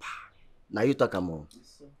in papa. Now you talk more.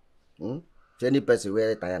 So any person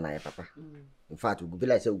will tire na papa. In fact, we go be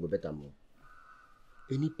like say we go better more.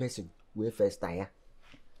 Any person will first tire,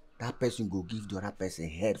 that person go give the other person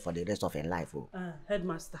head for the rest of her life. Oh.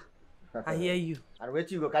 Headmaster, I hear you. And wait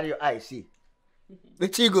till you go carry your eyes see.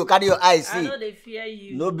 Wait till you go carry your eyes see. I know they fear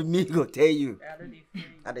you. No be me go tell you. I know they fear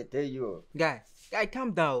you. I dey tell you. Guy,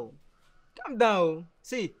 calm down. Calm down.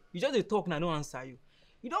 See, you just dey talk and I don't answer you.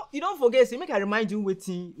 You don't forget, say, make I remind you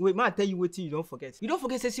waiting. Wait, man, I tell you waiting, you don't forget. You don't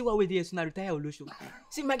forget, say, see what we did soon I retire Olosho.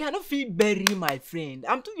 See, my guy, I don't feel bury my friend.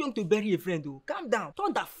 I'm too young to bury a friend, though. Calm down.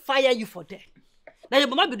 Thunder fire you for that. Now your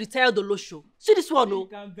mama be retired Olosho. See this one, no?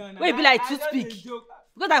 Where you be like toothpick.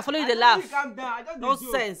 Because I follow you the laugh. Calm down. I just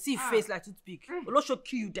Nonsense. See face like toothpick. Olosho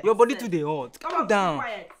kill you there. Your body too dey hot. Calm down.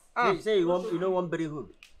 Say you don't want bury who?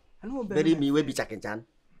 I don't want Bury me, we be Chakin-chan.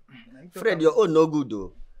 Fred, your own no good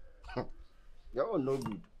though. Your own no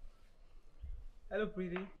good. Hello,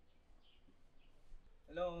 pretty.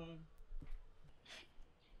 Hello.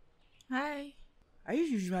 Hi. Are you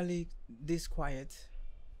usually this quiet?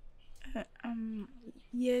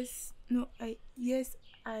 Yes. No, yes,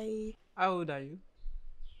 I... How old are you?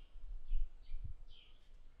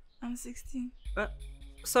 I'm 16.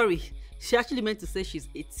 Sorry, she actually meant to say she's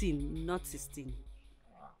 18, not 16.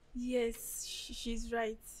 Yes, she's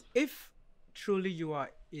right. If truly you are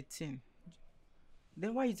 18,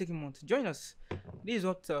 then why are you taking months? Join us. This is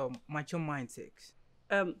what mature mind takes.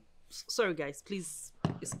 Sorry guys, please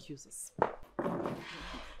excuse us.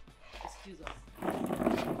 Excuse us.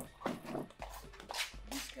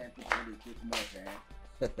 This kind of people they take more,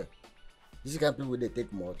 eh? This kind of people they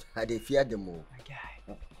take more. I they fear them more. My guy,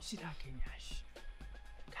 you see that Kenyash?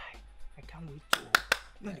 Guy, I can't wait to.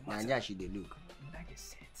 My Nyash they look. Like I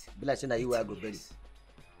said. Be like saying that you will go bury.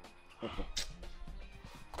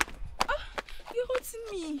 You're hurting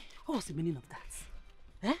me. What was the meaning of that?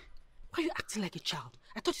 Eh? Why are you acting like a child?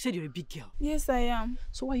 I thought you said you're a big girl. Yes, I am.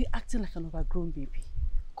 So why are you acting like an overgrown baby?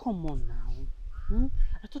 Come on now.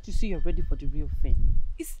 I thought you said you're ready for the real thing.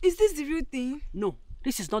 Is this the real thing? No,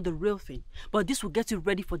 this is not the real thing. But this will get you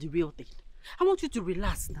ready for the real thing. I want you to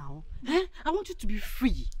relax now. Eh? I want you to be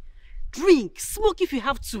free. Drink, smoke if you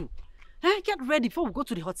have to. Get ready before we go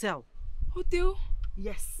to the hotel. Hotel?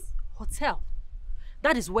 Yes, hotel.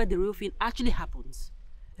 That is where the real thing actually happens.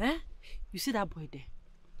 You see that boy there?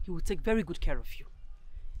 He will take very good care of you.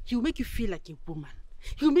 He will make you feel like a woman.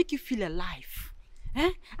 He will make you feel alive.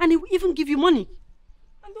 And he will even give you money.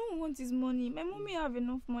 I don't want his money. My mommy have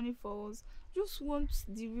enough money for us. Just want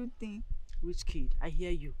the real thing. Rich kid, I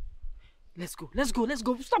hear you. Let's go, let's go, let's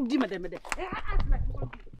go. Stop doing madam. Act like one.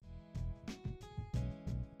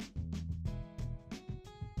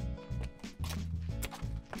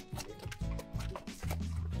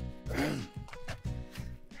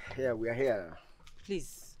 Here, we are here.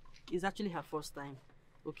 Please, it's actually her first time.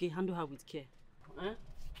 Okay, handle her with care.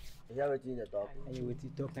 Here waiting the talk. Hey, wait,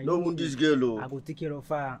 you talk. No wound this girl, I go take care of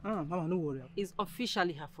her. Mama, no worry. It's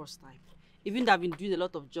officially her first time. Even though I've been doing a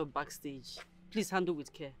lot of job backstage. Please handle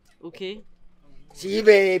with care, okay? See,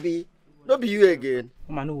 baby. No be you again.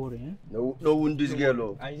 Mama, no worry. No wound this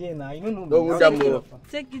girl. I say now, you know. No wound that more.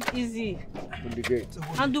 Take it easy. In the gate.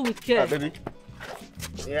 Handle with care. Baby.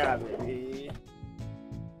 Yeah, baby.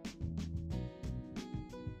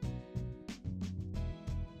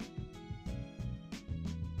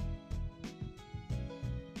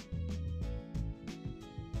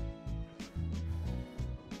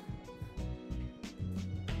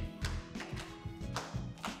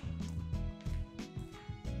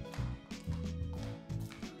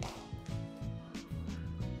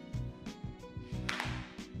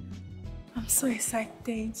 I'm so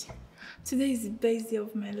excited. Today is the best day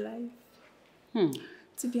of my life.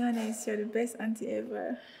 To be honest, you're the best auntie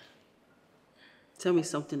ever. Tell me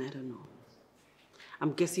something I don't know.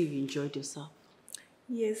 I'm guessing you enjoyed yourself.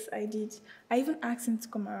 Yes, I did. I even asked him to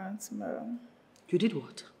come around tomorrow. You did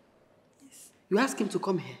what? Yes. You asked him to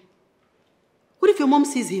come here? What if your mom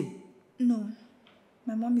sees him? No.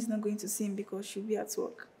 My mom is not going to see him because she'll be at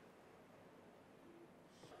work.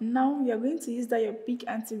 Now you're going to use that your big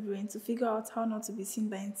auntie brain to figure out how not to be seen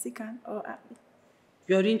by Nsikan or Abby.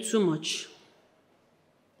 You're doing too much.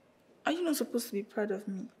 Are you not supposed to be proud of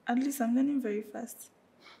me? At least I'm learning very fast.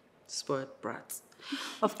 Spoiled brat.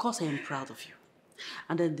 Of course I am proud of you.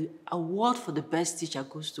 And then the award for the best teacher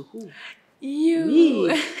goes to who? You. Me.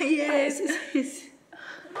 Yes.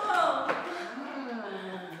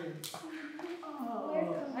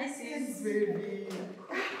 I see this, baby.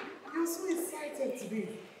 You're so excited today.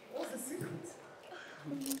 What's the secret?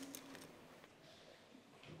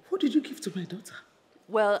 What did you give to my daughter?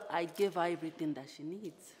 Well, I gave her everything that she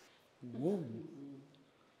needs. Whoa.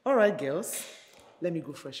 All right, girls. Let me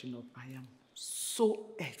go freshen up. I am so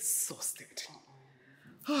exhausted.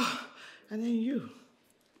 And then you.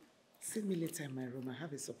 See me later in my room. I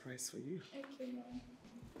have a surprise for you. Okay, Mom.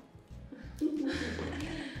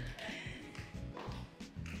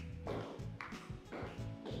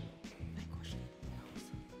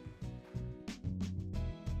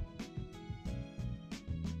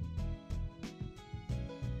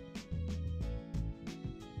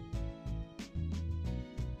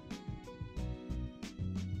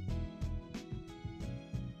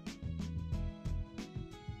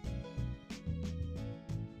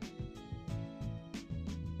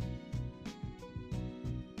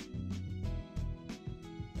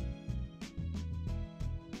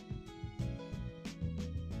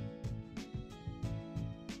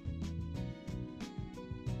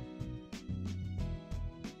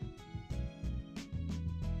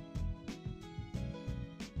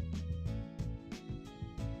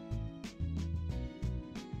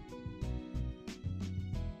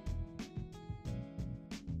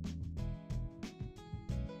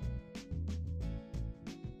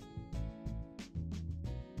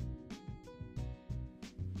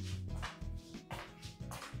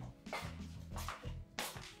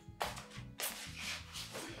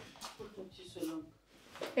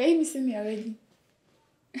 Are you missing me already?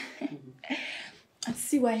 I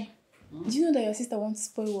see why. Do you know that your sister wants to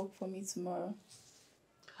spoil work for me tomorrow?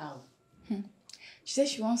 How? She said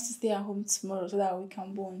she wants to stay at home tomorrow so that we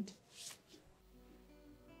can bond.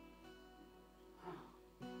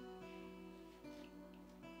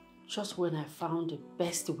 Just when I found the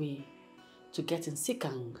best way to get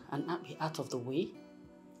Nsikang and Abby out of the way.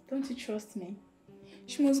 Don't you trust me?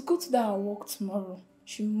 She must go to that work tomorrow.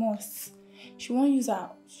 She must. She won't use her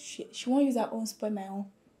own spoil my own.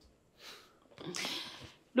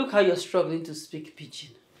 Look how you're struggling to speak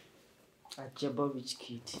pidgin. A jabber rich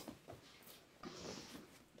kid.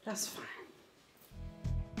 That's fine.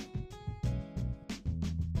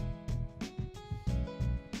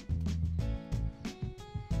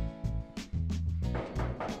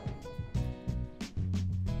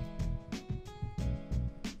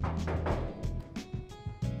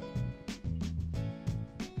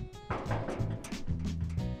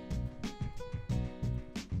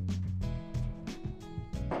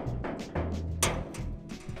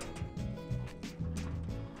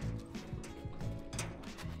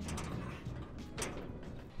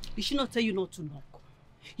 Did she not tell you not to knock?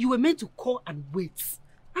 You were meant to call and wait.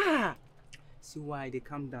 Ah! See why they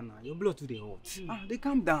calm down now. Your blood too they hot. They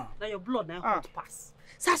calm down. Now your blood now hot pass.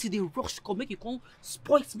 So as you dey rush come make you come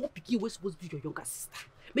spoil small pikin wey supposed to be your younger sister.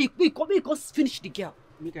 Make you come finish the girl.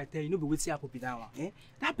 Make I tell you, no be wetin happen be that one. Eh?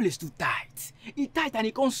 That place too tight. It tight and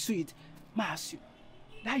it come sweet. Ma ask you,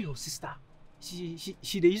 that your sister, she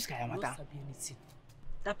dey use kaya No mata. sabi anything.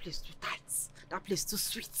 That place too tight. That place too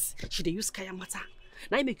sweet. She dey use kaya mata.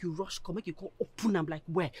 Now you make you rush come make you come open am like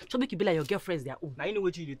where? So make you be like your girlfriends their own. Now you know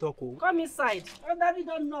what you dey talk oh. Come inside. Your daddy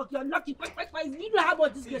don't knock. You're lucky. You know how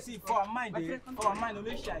much this gets. See, for our mind, for our mind,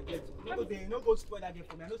 no shy get. No go spoil that girl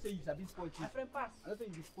for me. I know say you sabi spoil things. My friend pass. I know say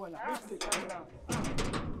you be spoiler. No say calm down.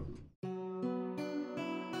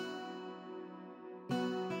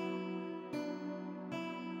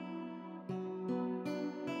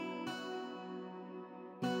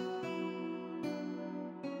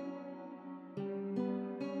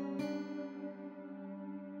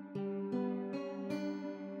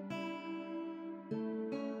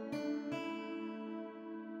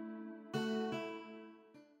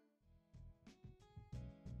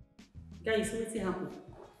 Guys, wetin happen?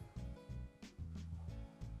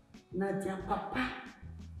 Na their papa.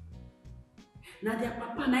 Na their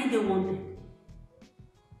papa na they wanted.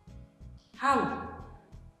 How?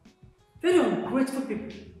 Very ungrateful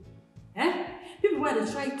people. Eh? People where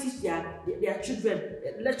they try to teach their children,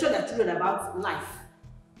 lecture their children about life.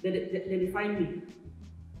 They find me.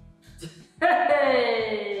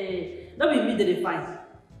 Hey! Don't be me that they find.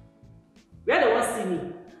 Where they want to see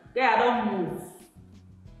me? There I don't move.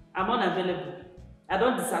 I'm unavailable. I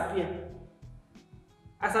don't disappear.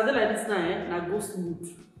 As I do like this now, I go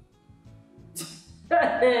smooth.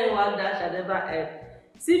 One dash I never end.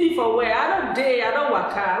 See me for where? I don't day, I don't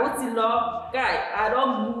waka. What's in law? Guy, I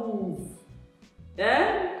don't move.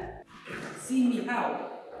 Eh? See me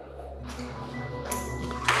how?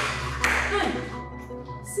 Hey,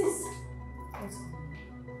 sis.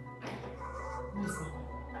 What's up?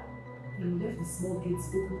 You left the small gates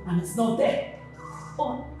open and it's not there.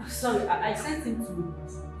 Oh, sorry, I sent him to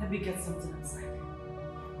help me get something outside.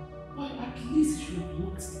 But at least you should have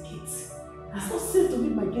locked the gates. It's not safe to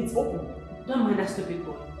leave my gates open. Don't mind that stupid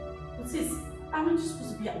boy. But sis, aren't you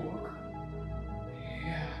supposed to be at work?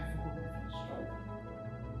 Yeah, I forgot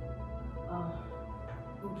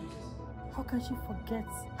to finish driving. How can she forget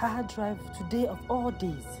her hard drive today of all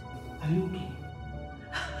days? Are you okay?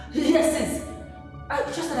 Yes, sis.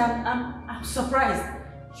 It's just that I'm surprised.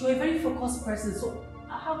 You're a very focused person, so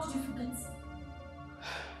how did you forget?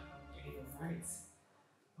 Yeah, you're right.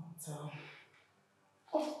 But,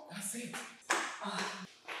 oh, that's it.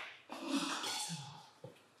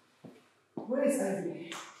 Where is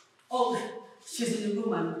Ivy? Oh, she's in the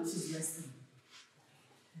room and she's resting.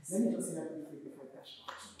 Let me just see that before I dash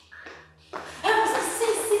out.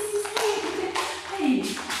 Hey,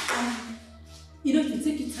 you know, if you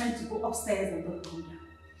take your time to go upstairs and don't come down,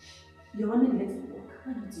 you're running late for work.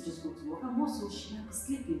 Why don't you just go to work? I'm also she might be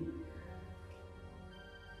sleeping.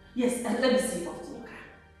 Yes, and let me see you off to work.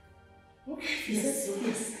 Okay. Yes,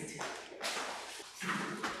 yes, I did.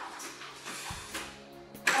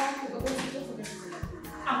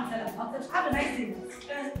 I'll tell her. Have a nice day.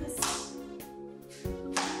 Yes.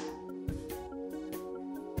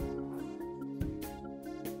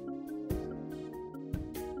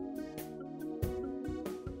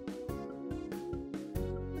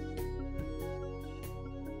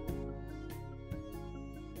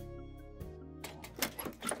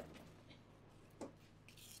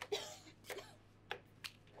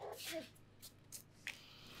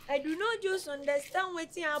 I do not just understand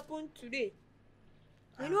what happened today.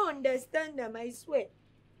 I don't understand them, I swear.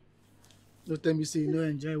 Don't tell me say you don't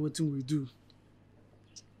enjoy what we do.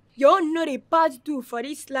 You're not a part two for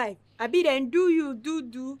this life. I be then do. You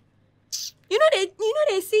know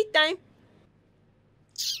they see time.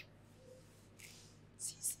 See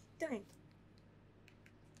time.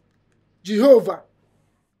 Jehovah.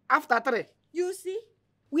 After 3. You see?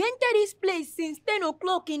 We enter this place since 10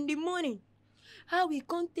 o'clock in the morning. How we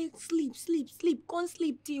can't take sleep, can't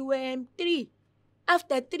sleep till 3.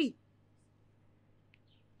 After 3.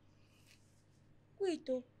 Wait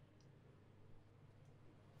oh.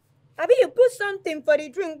 Abi you put something for the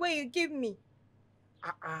drink where you give me.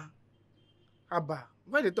 Abba,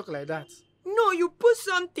 why they talk like that? No, you put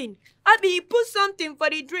something. Abi, you put something for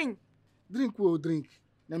the drink. Drink will drink.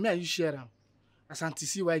 Now me and you share them. As Auntie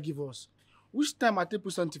see why give us. Which time I take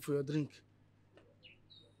put something for your drink?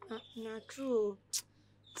 Not true.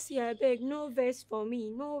 See, I beg, no verse for me,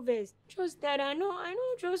 no verse. Just that I know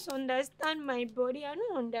just understand my body. I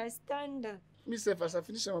don't understand that. Me self, as I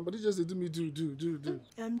finish my body just dey do me do.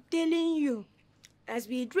 I'm telling you, as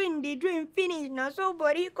we drink, the drink finish. Now so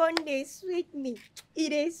body con dey sweet me. It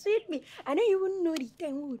dey sweet me. I don't even know the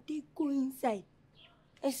time we will take go inside.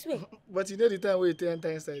 I swear. But you know the time we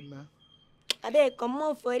enter inside now. Abeg, come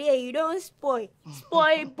on for there. You don't spoil.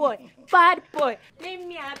 Spoil boy. Bad boy. Leave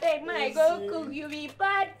me, abeg. My go cook. You be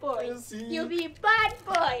bad boy. You be bad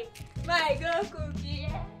boy. My go cook,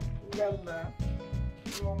 yeah. Ganda.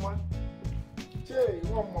 Mama. Che,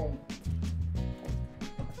 one mom.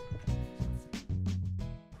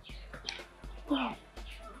 Wow.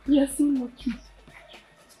 We are so lucky.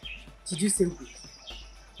 Did you say we?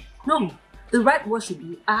 No. The right word should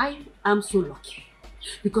be, I am so lucky.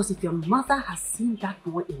 Because if your mother has seen that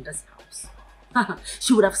boy in this house,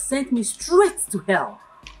 she would have sent me straight to hell.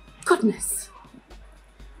 Goodness.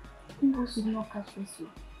 People should not catch us.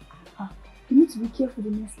 You need to be careful the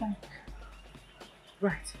next time.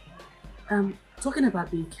 Right. Talking about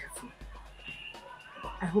being careful,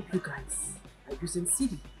 I hope you guys are using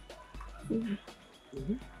CD. CD?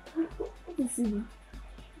 What is CD?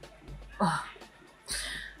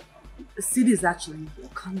 CD is actually a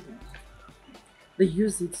condom. They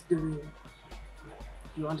use it during,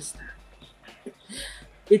 you understand?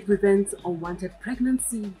 It prevents unwanted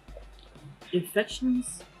pregnancy,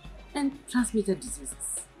 infections, and transmitted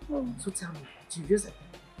diseases. Oh. So tell me, do you use it?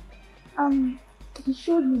 He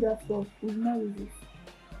showed me that stuff. We now use it.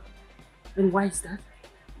 And why is that?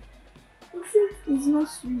 He said it's not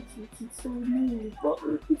sweet with it, so we now use it. But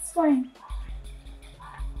it's fine.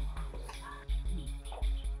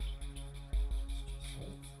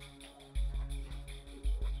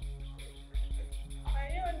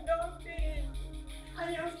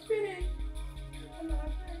 I am finished.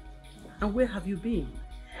 And where have you been?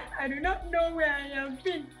 I do not know where I have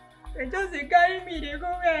been. They just carry me, they go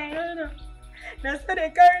where I don't know. That's why they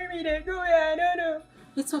carry me, they go where I don't know.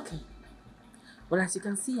 It's okay. Well, as you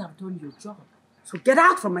can see, I've done your job. So get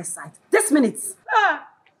out from my sight this minute.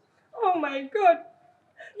 Oh my God.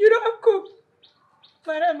 You don't cook.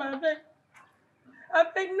 Madam, I beg. I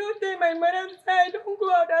beg no day my madam say I don't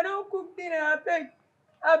go out. I don't cook dinner. I beg.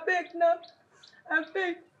 I beg now. I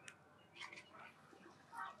beg.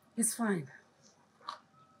 It's fine.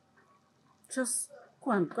 Just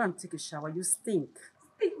go and take a shower. You stink.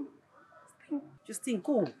 Stink. You stink.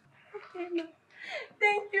 Go. Okay, ma.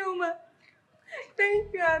 Thank you, ma.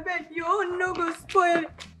 Thank you. I beg. You all no go spoil it.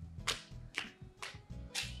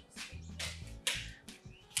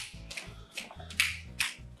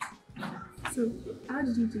 So, how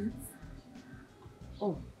did you do it?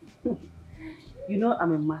 Oh, you know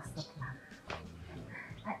I'm a master planner.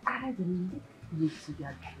 I added a little meat to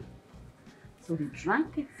their drink. So they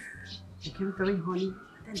drank it, became very honey,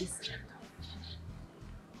 and then they slept off.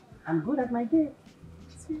 I'm good at my game.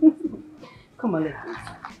 Come on, let's go.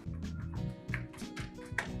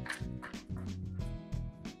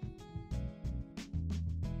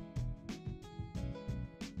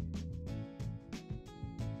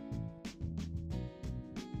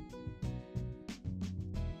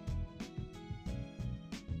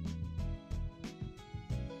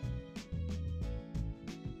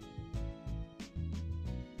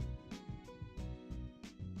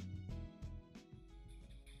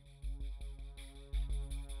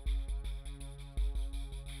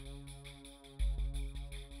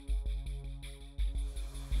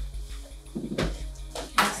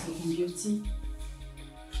 Beauty.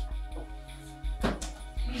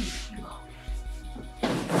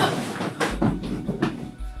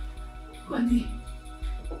 Wendy.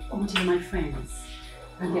 Oh, they're my friends.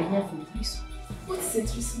 And they're here from threesome. What is a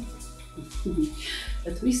threesome?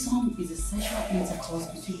 A threesome is a sexual intercourse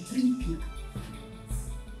between 3 people.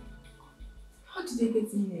 How did they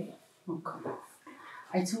get in here? Oh, come on.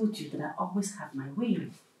 I told you that I always have my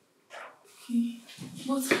way. Okay.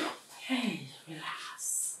 But hey,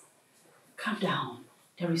 relax. Calm down.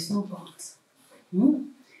 There is no but.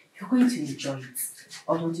 You're going to enjoy it.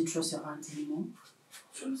 Or don't you trust your aunt anymore?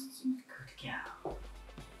 Trust you. Good girl.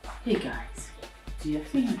 Hey guys, do you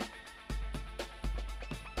feel it?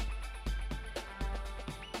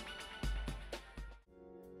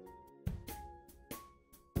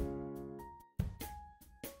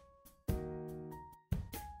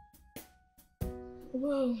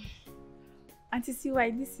 Wow. Auntie, see why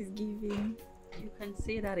this is giving. You can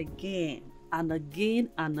say that again and again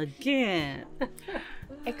and again.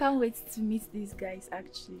 I can't wait to meet these guys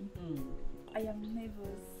actually. I am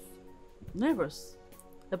nervous. Nervous?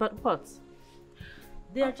 About what?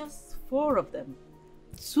 There are just 4 of them.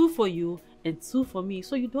 2 for you and 2 for me,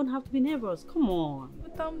 so you don't have to be nervous. Come on.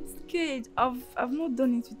 But I'm scared. I've not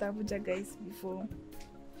done it with Abuja guys before.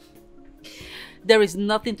 There is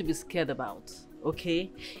nothing to be scared about,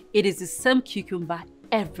 okay? It is the same cucumber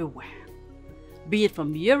everywhere. Be it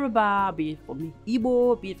from Yoruba, be it from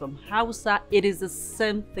Igbo, be it from Hausa, it is the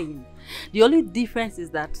same thing. The only difference is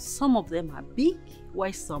that some of them are big,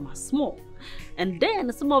 while some are small. And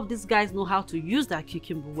then some of these guys know how to use that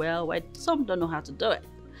cucumber well, while some don't know how to do it.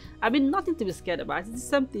 I mean, nothing to be scared about. It's the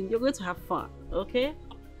same thing. You're going to have fun, okay?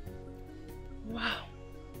 Wow.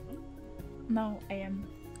 Now I am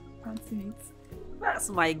counting it. That's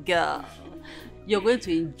my girl. You're going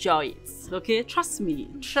to enjoy it, okay? Trust me.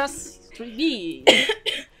 Trust me.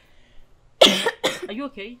 Are you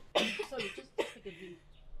okay? Sorry, just take a drink.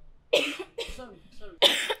 Sorry.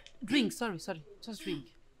 Drink, sorry. Just drink.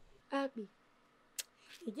 Happy.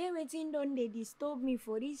 Again, waiting don't they disturb me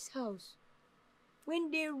for this house?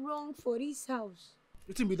 When they wrong for this house?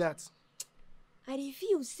 You think be that? And if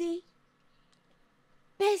you say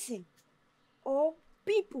person or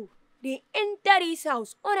people they enter this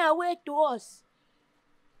house on our way to us.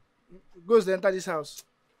 Ghost they enter this house.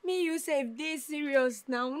 Me you say if they serious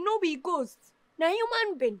now, no be ghost. Now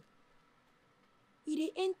human being. He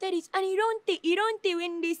they enter this and you don't take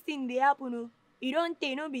when this thing they happen. No. You don't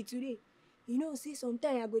take no be today. You know say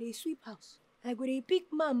sometime I go to sweep house. I go to pick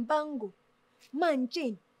man bango. Man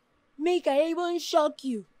chain. Make I even shock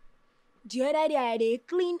you. The other day I dey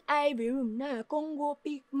clean Ivy room. Now I can't go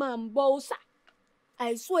pick man bolsa.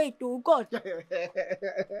 I swear to God.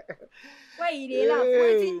 Why you dey laugh?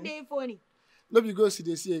 Wetin dey funny? No be go see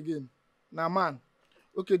they see again. Now man.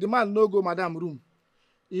 Okay, the man no go madam room.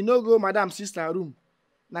 He no go madam sister room.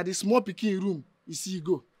 Now the small pikin room, you see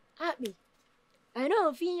go. Happy. I know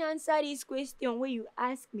if you answer this question when you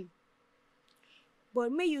ask me.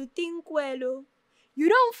 But may you think well, oh. You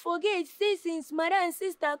don't forget, say since mother and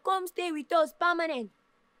sister come stay with us permanent.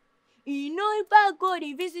 You know if I go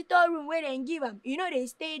the visitor room where they give them, you know they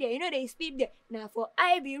stay there, you know they sleep there. Now for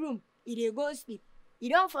Ivy room, they go sleep. You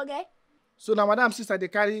don't forget? So now madam sister they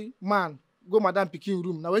carry man, go madam pikin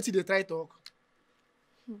room. Now wait till they try talk.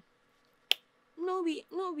 No be.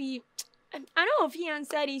 I know if you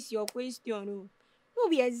answer this your question, no. No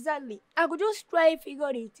be exactly. I go just try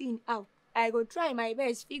figure the thing out. I go try my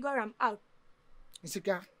best figure them out.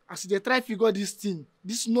 Isika, as they try figure this thing,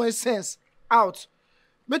 this nonsense out,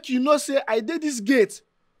 make you know say I did this gate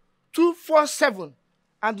 247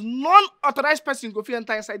 and non-authorized person go fit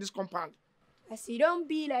enter inside this compound. As it don't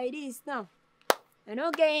be like this now, I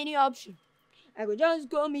don't get any option. I go just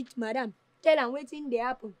go meet madam, tell am wetin dey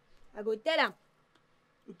happen. I go tell am.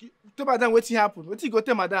 Okay, tell madam wetin happen. Wetin you go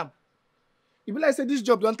tell madam? E be like say this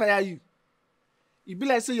job don't tire you. E be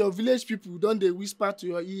like say your village people don dey whisper to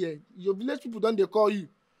your ear. Your village people don dey call you.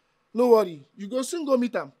 No worry, you go soon go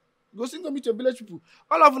meet am. You go soon go meet your village people.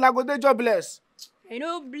 All of una go dey jobless. I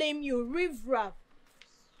no blame you, riff-raff.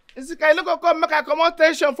 Isika, you no go come make I comot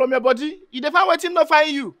tension from your body. You dey find wetin no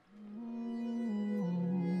find you.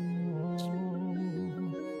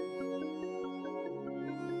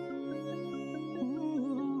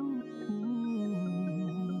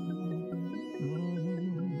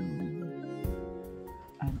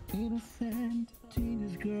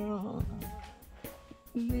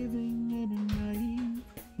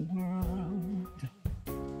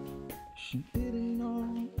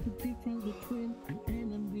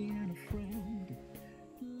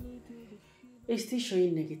 It's still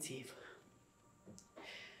showing negative.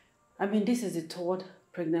 I mean, this is the third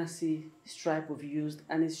pregnancy stripe we've used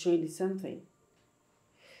and it's showing the same thing.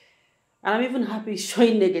 And I'm even happy it's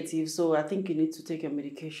showing negative, so I think you need to take your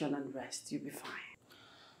medication and rest. You'll be fine.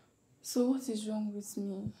 So what is wrong with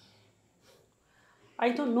me?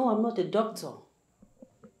 I don't know, I'm not a doctor.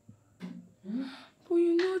 But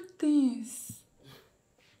you know things.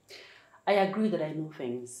 I agree that I know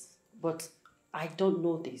things, but I don't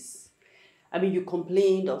know this. I mean, you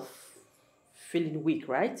complained of feeling weak,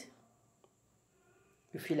 right?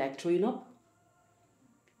 You feel like throwing up.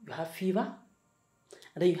 You have fever.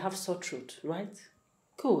 And then you have sore throat, right?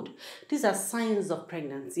 Good. These are signs of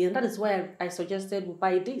pregnancy, and that is why I suggested we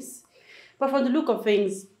buy this. But from the look of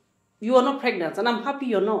things, you are not pregnant, and I'm happy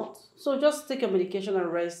you're not. So just take your medication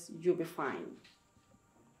and rest. You'll be fine.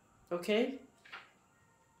 Okay?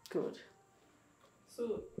 Good.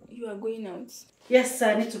 So you are going out? Yes,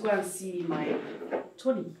 I need to go and see my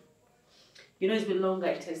Tony. You know, it's been long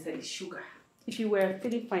I tested his sugar. If you were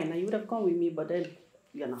feeling fine, you would have come with me, but then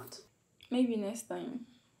you're not. Maybe next time.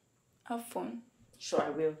 Have fun. Sure, I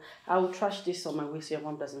will. I will trash this on my way so your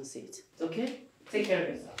mom doesn't see it. Okay? Take care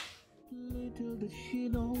of yourself. Little did she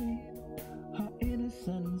know her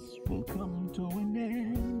innocence will come to an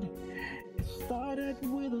end. It started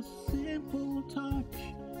with a simple touch,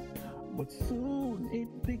 but soon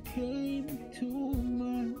it became too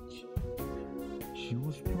much. She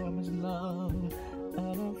was promised love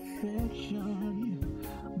and affection,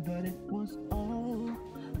 but it was all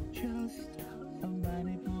just a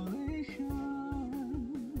manipulation.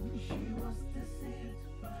 She was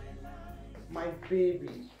deceived by lies. My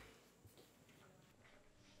baby.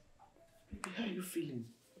 Baby, how are you feeling?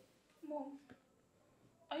 Mom,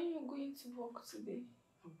 are you not going to work today?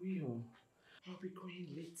 I will. I'll be going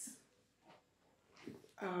late.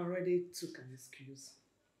 I already took an excuse.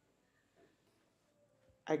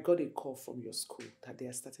 I got a call from your school that they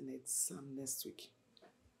are starting an exam next week.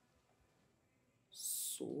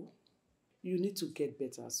 So, you need to get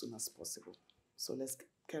better as soon as possible. So let's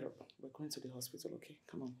get up. We're going to the hospital, okay?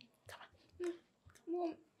 Come on. Come on.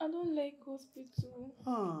 Mom, I don't like hospital.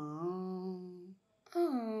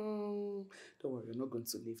 Don't worry, you're not going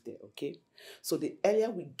to live there, okay? So the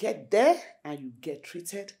earlier we get there and you get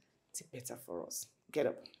treated, the better for us. Get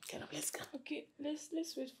up, let's go. Okay, let's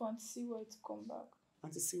wait for Auntie CY to come back.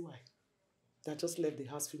 Auntie CY, that just left the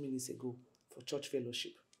house a few minutes ago for church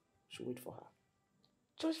fellowship. Should wait for her.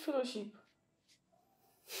 Church fellowship?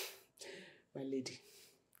 My lady,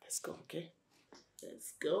 let's go, okay?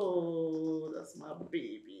 Let's go. That's my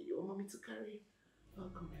baby. You want me to carry you? Oh,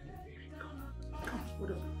 come here, baby. Come. Come.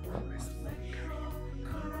 What up? Rest.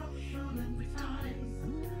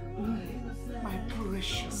 My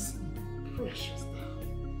precious, precious now.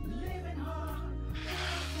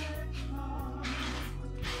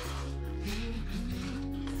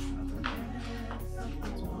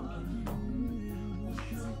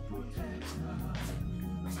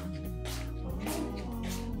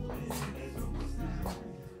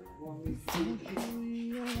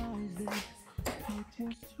 It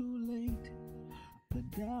was too late. The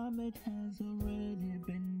damage has already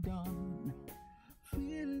been done.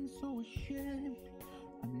 Feeling so ashamed.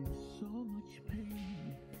 I'm in so much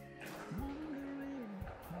pain. Wondering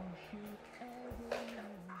how she'll ever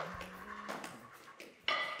know.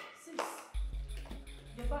 Sis,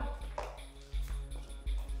 you're back.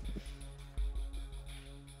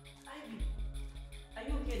 Ivy, are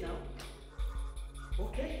you okay now?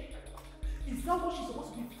 Okay? Is that what she's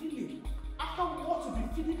supposed to be feeling? After what you've been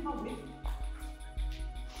feeling her with?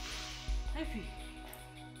 Ivy,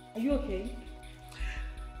 are you okay?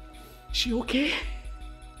 She okay?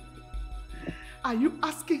 Are you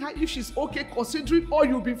asking her if she's okay considering all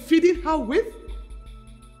you've been feeding her with?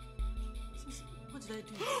 Sis, what did I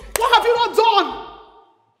do? What have you not done?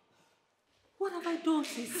 What have I done,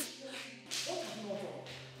 sis?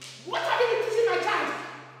 What have you been teaching my child?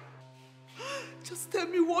 Just tell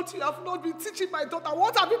me what you have not been teaching my daughter.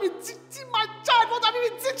 What have you been teaching my child? What have you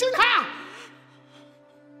been teaching her?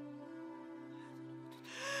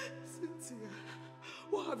 Cynthia,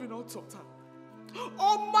 what have you not taught her?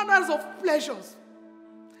 All manners of pleasures.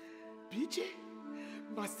 BJ,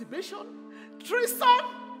 masturbation, threesome,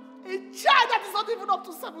 a child that is not even up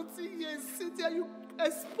to 17 years. Cynthia, you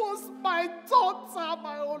exposed my daughter,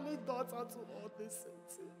 my only daughter, to all this,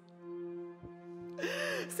 Cynthia.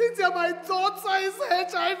 Cynthia, my daughter is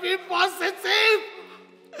HIV positive.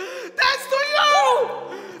 Thanks to you.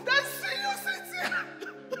 Thanks to you, Cynthia.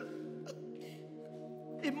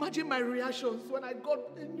 Imagine my reactions when I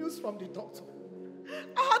got the news from the doctor.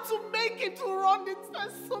 I had to make him to run the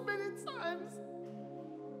test so many times.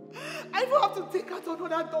 I even have to take her to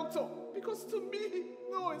another doctor because to me,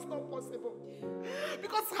 no, it's not possible.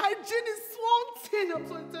 Because hygiene is one thing I'm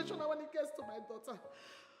so intentional when it gets to my daughter.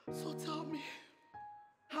 So tell me,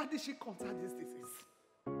 how did she contact this disease?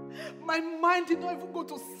 My mind did not even go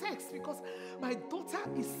to sex because my daughter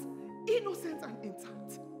is innocent and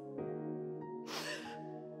intact.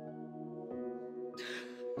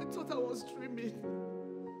 I thought I was dreaming.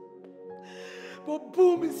 But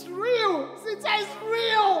boom, it's real. Cynthia is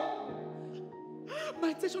real. My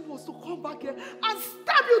intention was to come back here and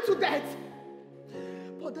stab you to death.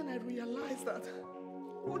 But then I realized that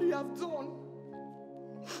what you have done,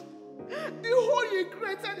 the hole you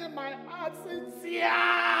created in my heart, Cynthia.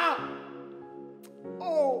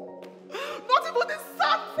 Oh, not even the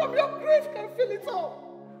sand from your grave can fill it up.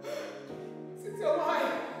 Cynthia, why?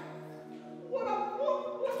 What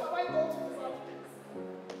have I done to deserve this?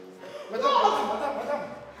 Madam,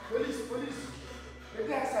 police. Let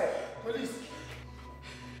them outside. Police.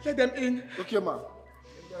 Let them in. Okay, ma'am.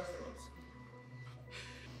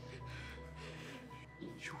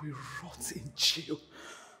 You will rot in jail.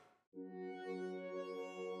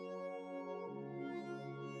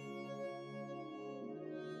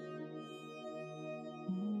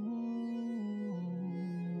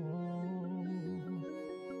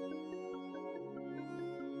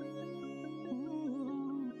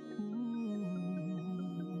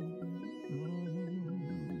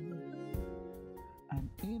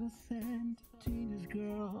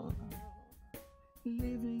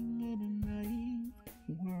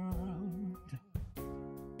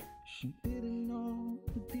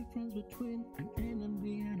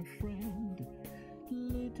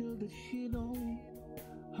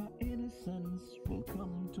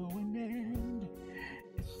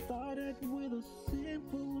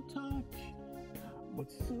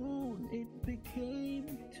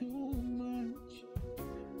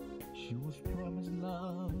 She was promised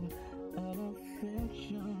love and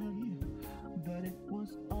affection, but it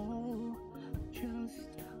was all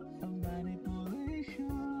just a manipulation.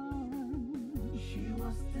 She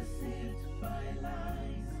was deceived by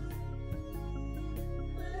lies,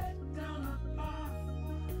 led down a path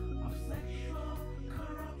of sexual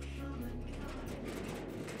corruption and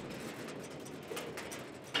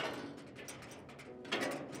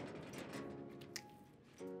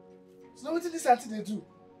So what did this auntie they do?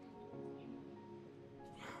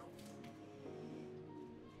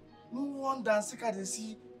 No wonder Sika they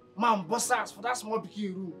see man boss ass for that small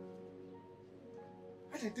pikin room.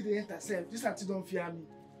 I think they enter self. This auntie don't fear me.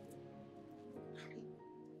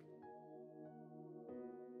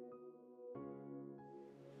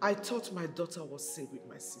 I thought my daughter was safe with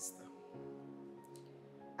my sister.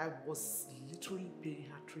 I was literally paying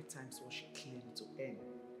her 3 times what she claimed to earn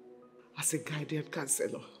as a guardian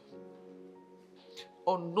counselor.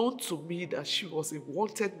 Unknown to me that she was a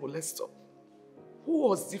wanted molester who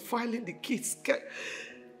was defiling the kids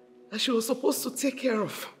that she was supposed to take care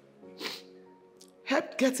of,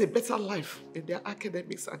 help get a better life in their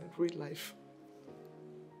academics and in real life.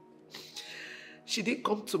 She didn't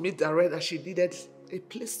come to me direct that she needed a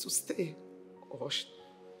place to stay or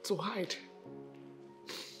to hide.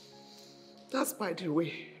 That's by the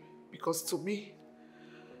way, because to me,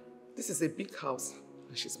 this is a big house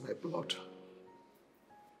and she's my blood.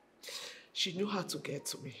 She knew how to get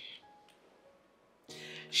to me.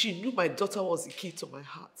 She knew my daughter was the key to my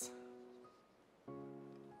heart.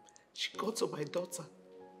 She got to my daughter.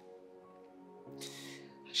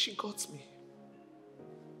 She got me.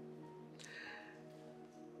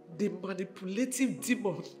 The manipulative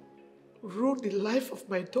demon ruined the life of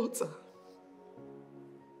my daughter.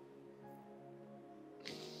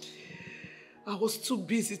 I was too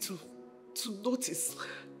busy to notice.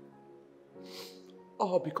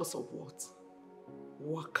 All because of what?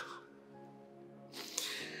 Work.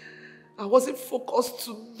 I wasn't focused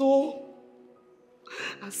to know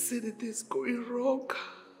and see the things going wrong.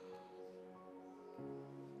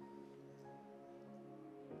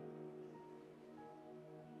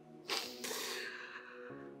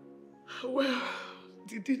 Well,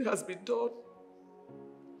 the deed has been done,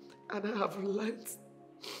 and I have learned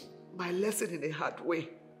my lesson in a hard way.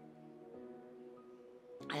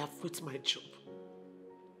 I have quit my job.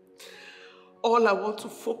 All I want to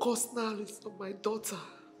focus now is on my daughter.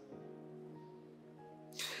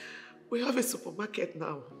 We have a supermarket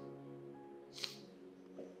now,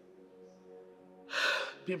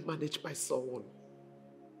 being managed by someone.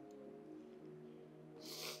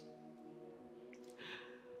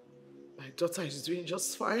 My daughter is doing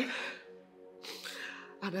just fine.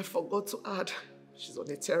 And I forgot to add, she's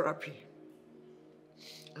on a therapy.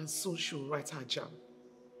 And soon she'll write her jam.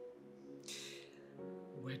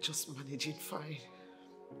 We're just managing fine.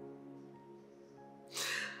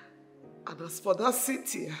 And as for that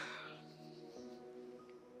Cynthia,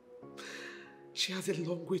 she has a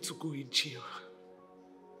long way to go in jail.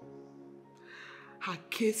 Her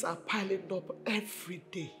cases are piling up every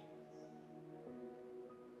day.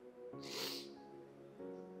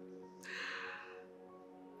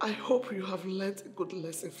 I hope you have learned a good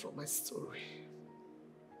lesson from my story.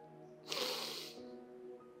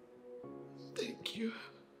 Thank you.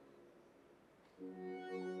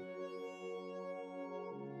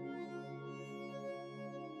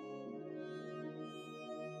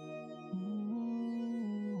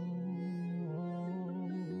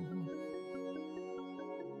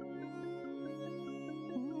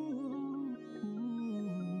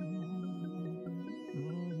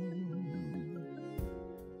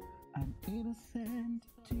 An innocent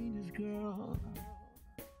teenage girl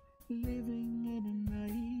living in an